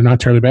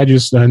terribly bad.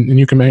 And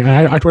you can make.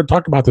 I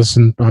talked about this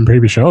on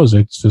previous shows.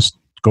 It's just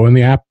go in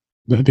the app,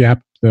 the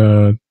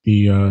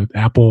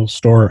Apple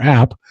Store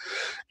app,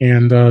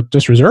 and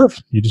just reserve.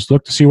 You just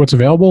look to see what's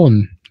available,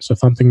 and so if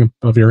something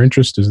of your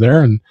interest is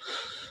there. And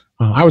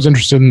I was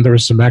interested in, there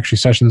was some actually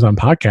sessions on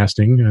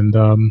podcasting, and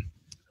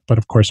but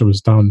of course it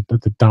was down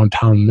at the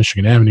downtown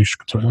Michigan Avenue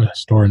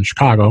store in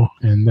Chicago,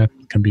 and that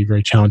can be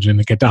very challenging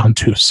to get down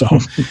to. So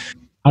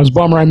I was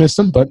bummed I missed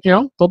them, but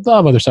they'll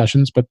have other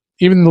sessions. But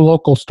even the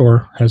local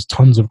store has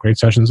tons of great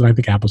sessions, and I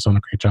think Apple's done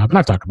a great job. And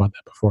I've talked about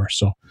that before.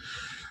 So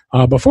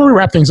before we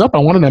wrap things up, I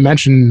wanted to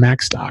mention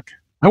MacStock.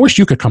 I wish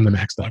you could come to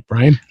MacStock,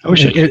 Brian. I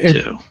wish I could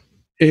too.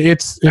 I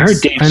heard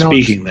Dave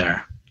speaking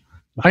there.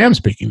 I am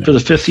speaking there for the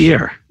fifth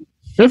year.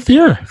 Fifth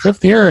year,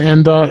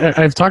 and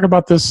I've talked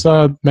about this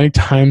many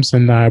times,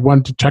 and I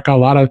wanted to check out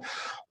a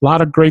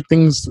lot of great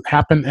things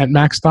happen at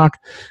MacStock.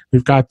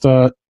 We've got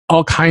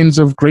all kinds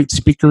of great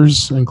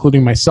speakers,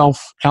 including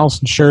myself,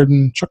 Allison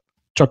Sheridan,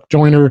 Chuck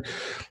Joyner,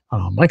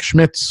 Mike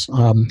Schmitz,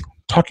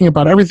 talking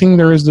about everything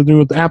there is to do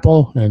with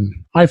Apple and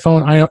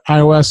iPhone,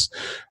 iOS.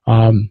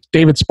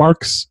 David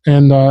Sparks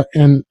and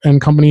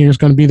company is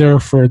going to be there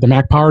for the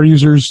Mac Power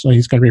users.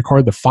 He's going to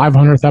record the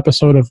 500th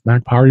episode of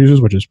Mac Power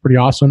users, which is pretty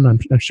awesome. I'm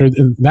sure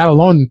that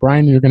alone,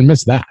 Brian, you're going to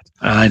miss that.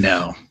 I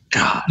know.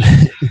 God.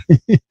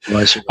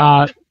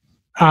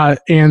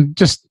 And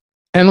just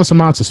endless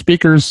amounts of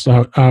speakers.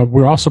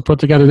 We're also put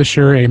together this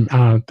year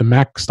the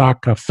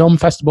MacStock Film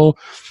Festival.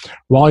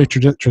 Wally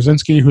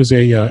Trzynski, who's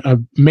a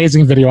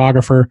amazing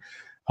videographer.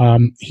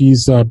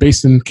 He's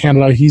based in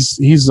Canada. He's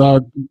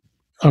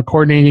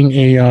coordinating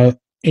a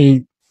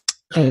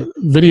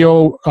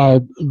video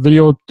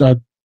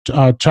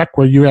check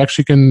where you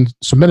actually can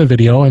submit a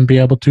video and be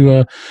able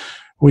to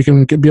we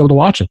can be able to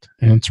watch it,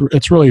 and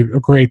it's really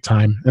a great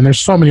time. And there's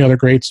so many other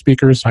great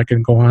speakers. I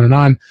can go on and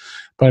on,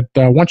 but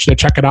I want you to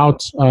check it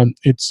out.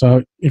 It's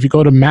if you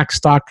go to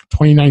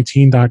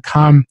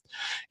macstock2019.com,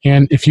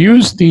 and if you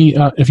use the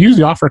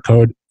offer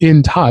code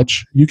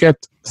INTOUCH, you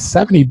get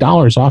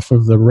 $70 off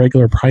of the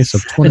regular price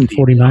of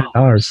 $249.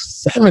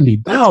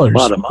 $70. A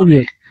lot of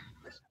money.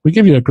 we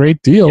give you a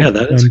great deal. Yeah,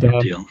 that is a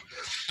good deal.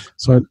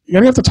 So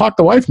you're going to have to talk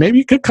to wife. Maybe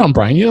you could come,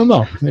 Brian. You don't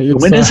know.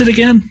 When is it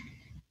again?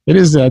 It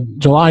is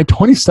July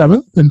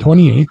 27th and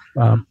 28th.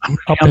 I'm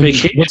up on in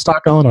vacation.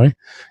 Woodstock, Illinois.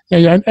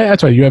 Yeah,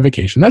 that's right. You have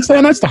vacation. That's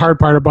the hard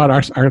part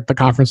about the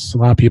conference. A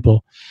lot of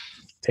people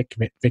take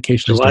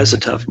vacations. July's a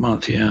tough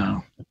month, yeah.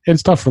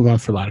 It's tough for a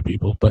lot of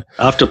people, but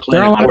I'll have to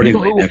plan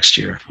accordingly next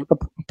year.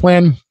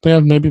 Plan.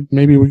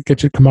 Maybe we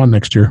get you to come on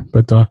next year.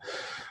 But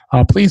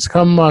please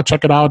come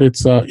check it out.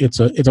 It's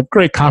a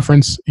great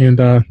conference,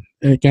 and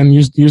again,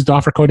 use the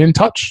offer code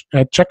INTOUCH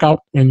at checkout,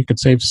 and you could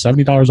save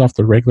 $70 off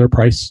the regular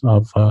price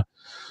of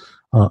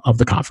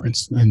the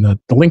conference. And the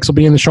links will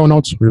be in the show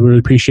notes. We really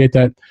appreciate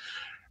that.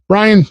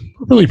 Brian,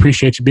 really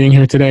appreciate you being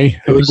here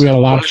today. I think we had a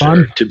lot of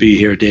fun to be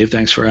here, Dave.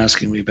 Thanks for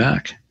asking me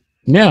back.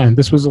 Yeah,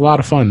 this was a lot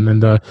of fun,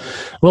 and a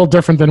little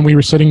different than we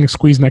were sitting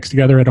squeezed next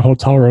together at a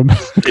hotel room.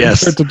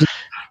 Yes.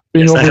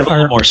 I have a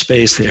lot more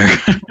space here.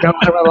 I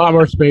have a lot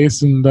more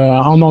space, and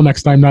I'll know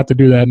next time not to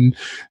do that. And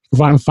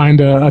find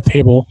a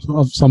table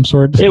of some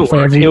sort. It was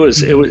fun.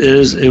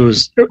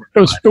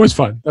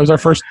 That was our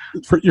first,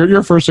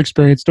 your first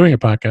experience doing a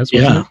podcast.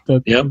 Yeah.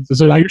 This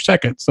is now your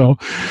second. So,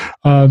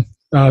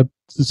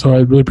 so I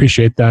really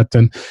appreciate that.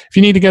 And if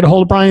you need to get a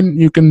hold of Brian,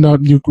 you can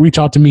reach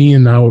out to me,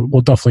 and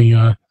I'll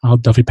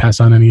definitely pass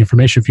on any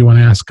information if you want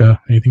to ask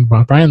anything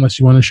about Brian. Unless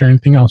you want to share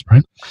anything else,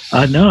 Brian.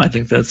 No, I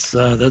think that's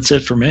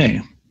it for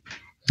me.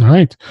 All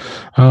right.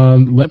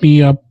 Let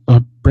me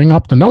bring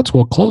up the notes.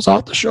 We'll close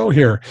out the show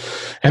here.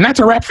 And that's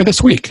a wrap for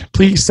this week.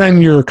 Please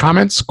send your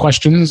comments,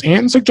 questions,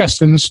 and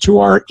suggestions to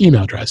our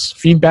email address,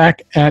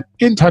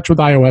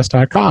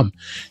 feedback@intouchwithios.com.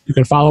 You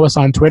can follow us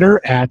on Twitter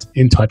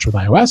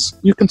 @intouchwithios.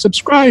 You can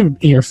subscribe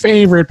in your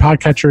favorite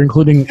podcatcher,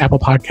 including Apple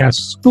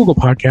Podcasts, Google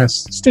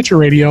Podcasts, Stitcher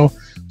Radio,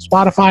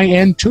 Spotify,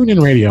 and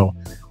TuneIn Radio.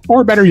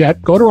 Or better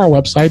yet, go to our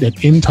website at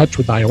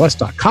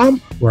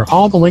intouchwithios.com, where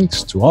all the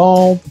links to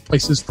all the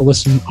places to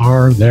listen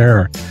are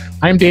there.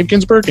 I'm Dave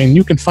Ginsburg, and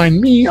you can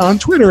find me on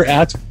Twitter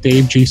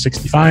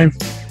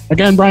 @DaveG65.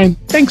 Again, Brian,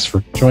 thanks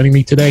for joining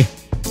me today.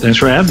 Thanks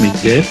for having me,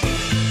 Dave.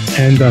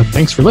 And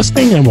thanks for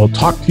listening, and we'll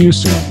talk to you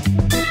soon.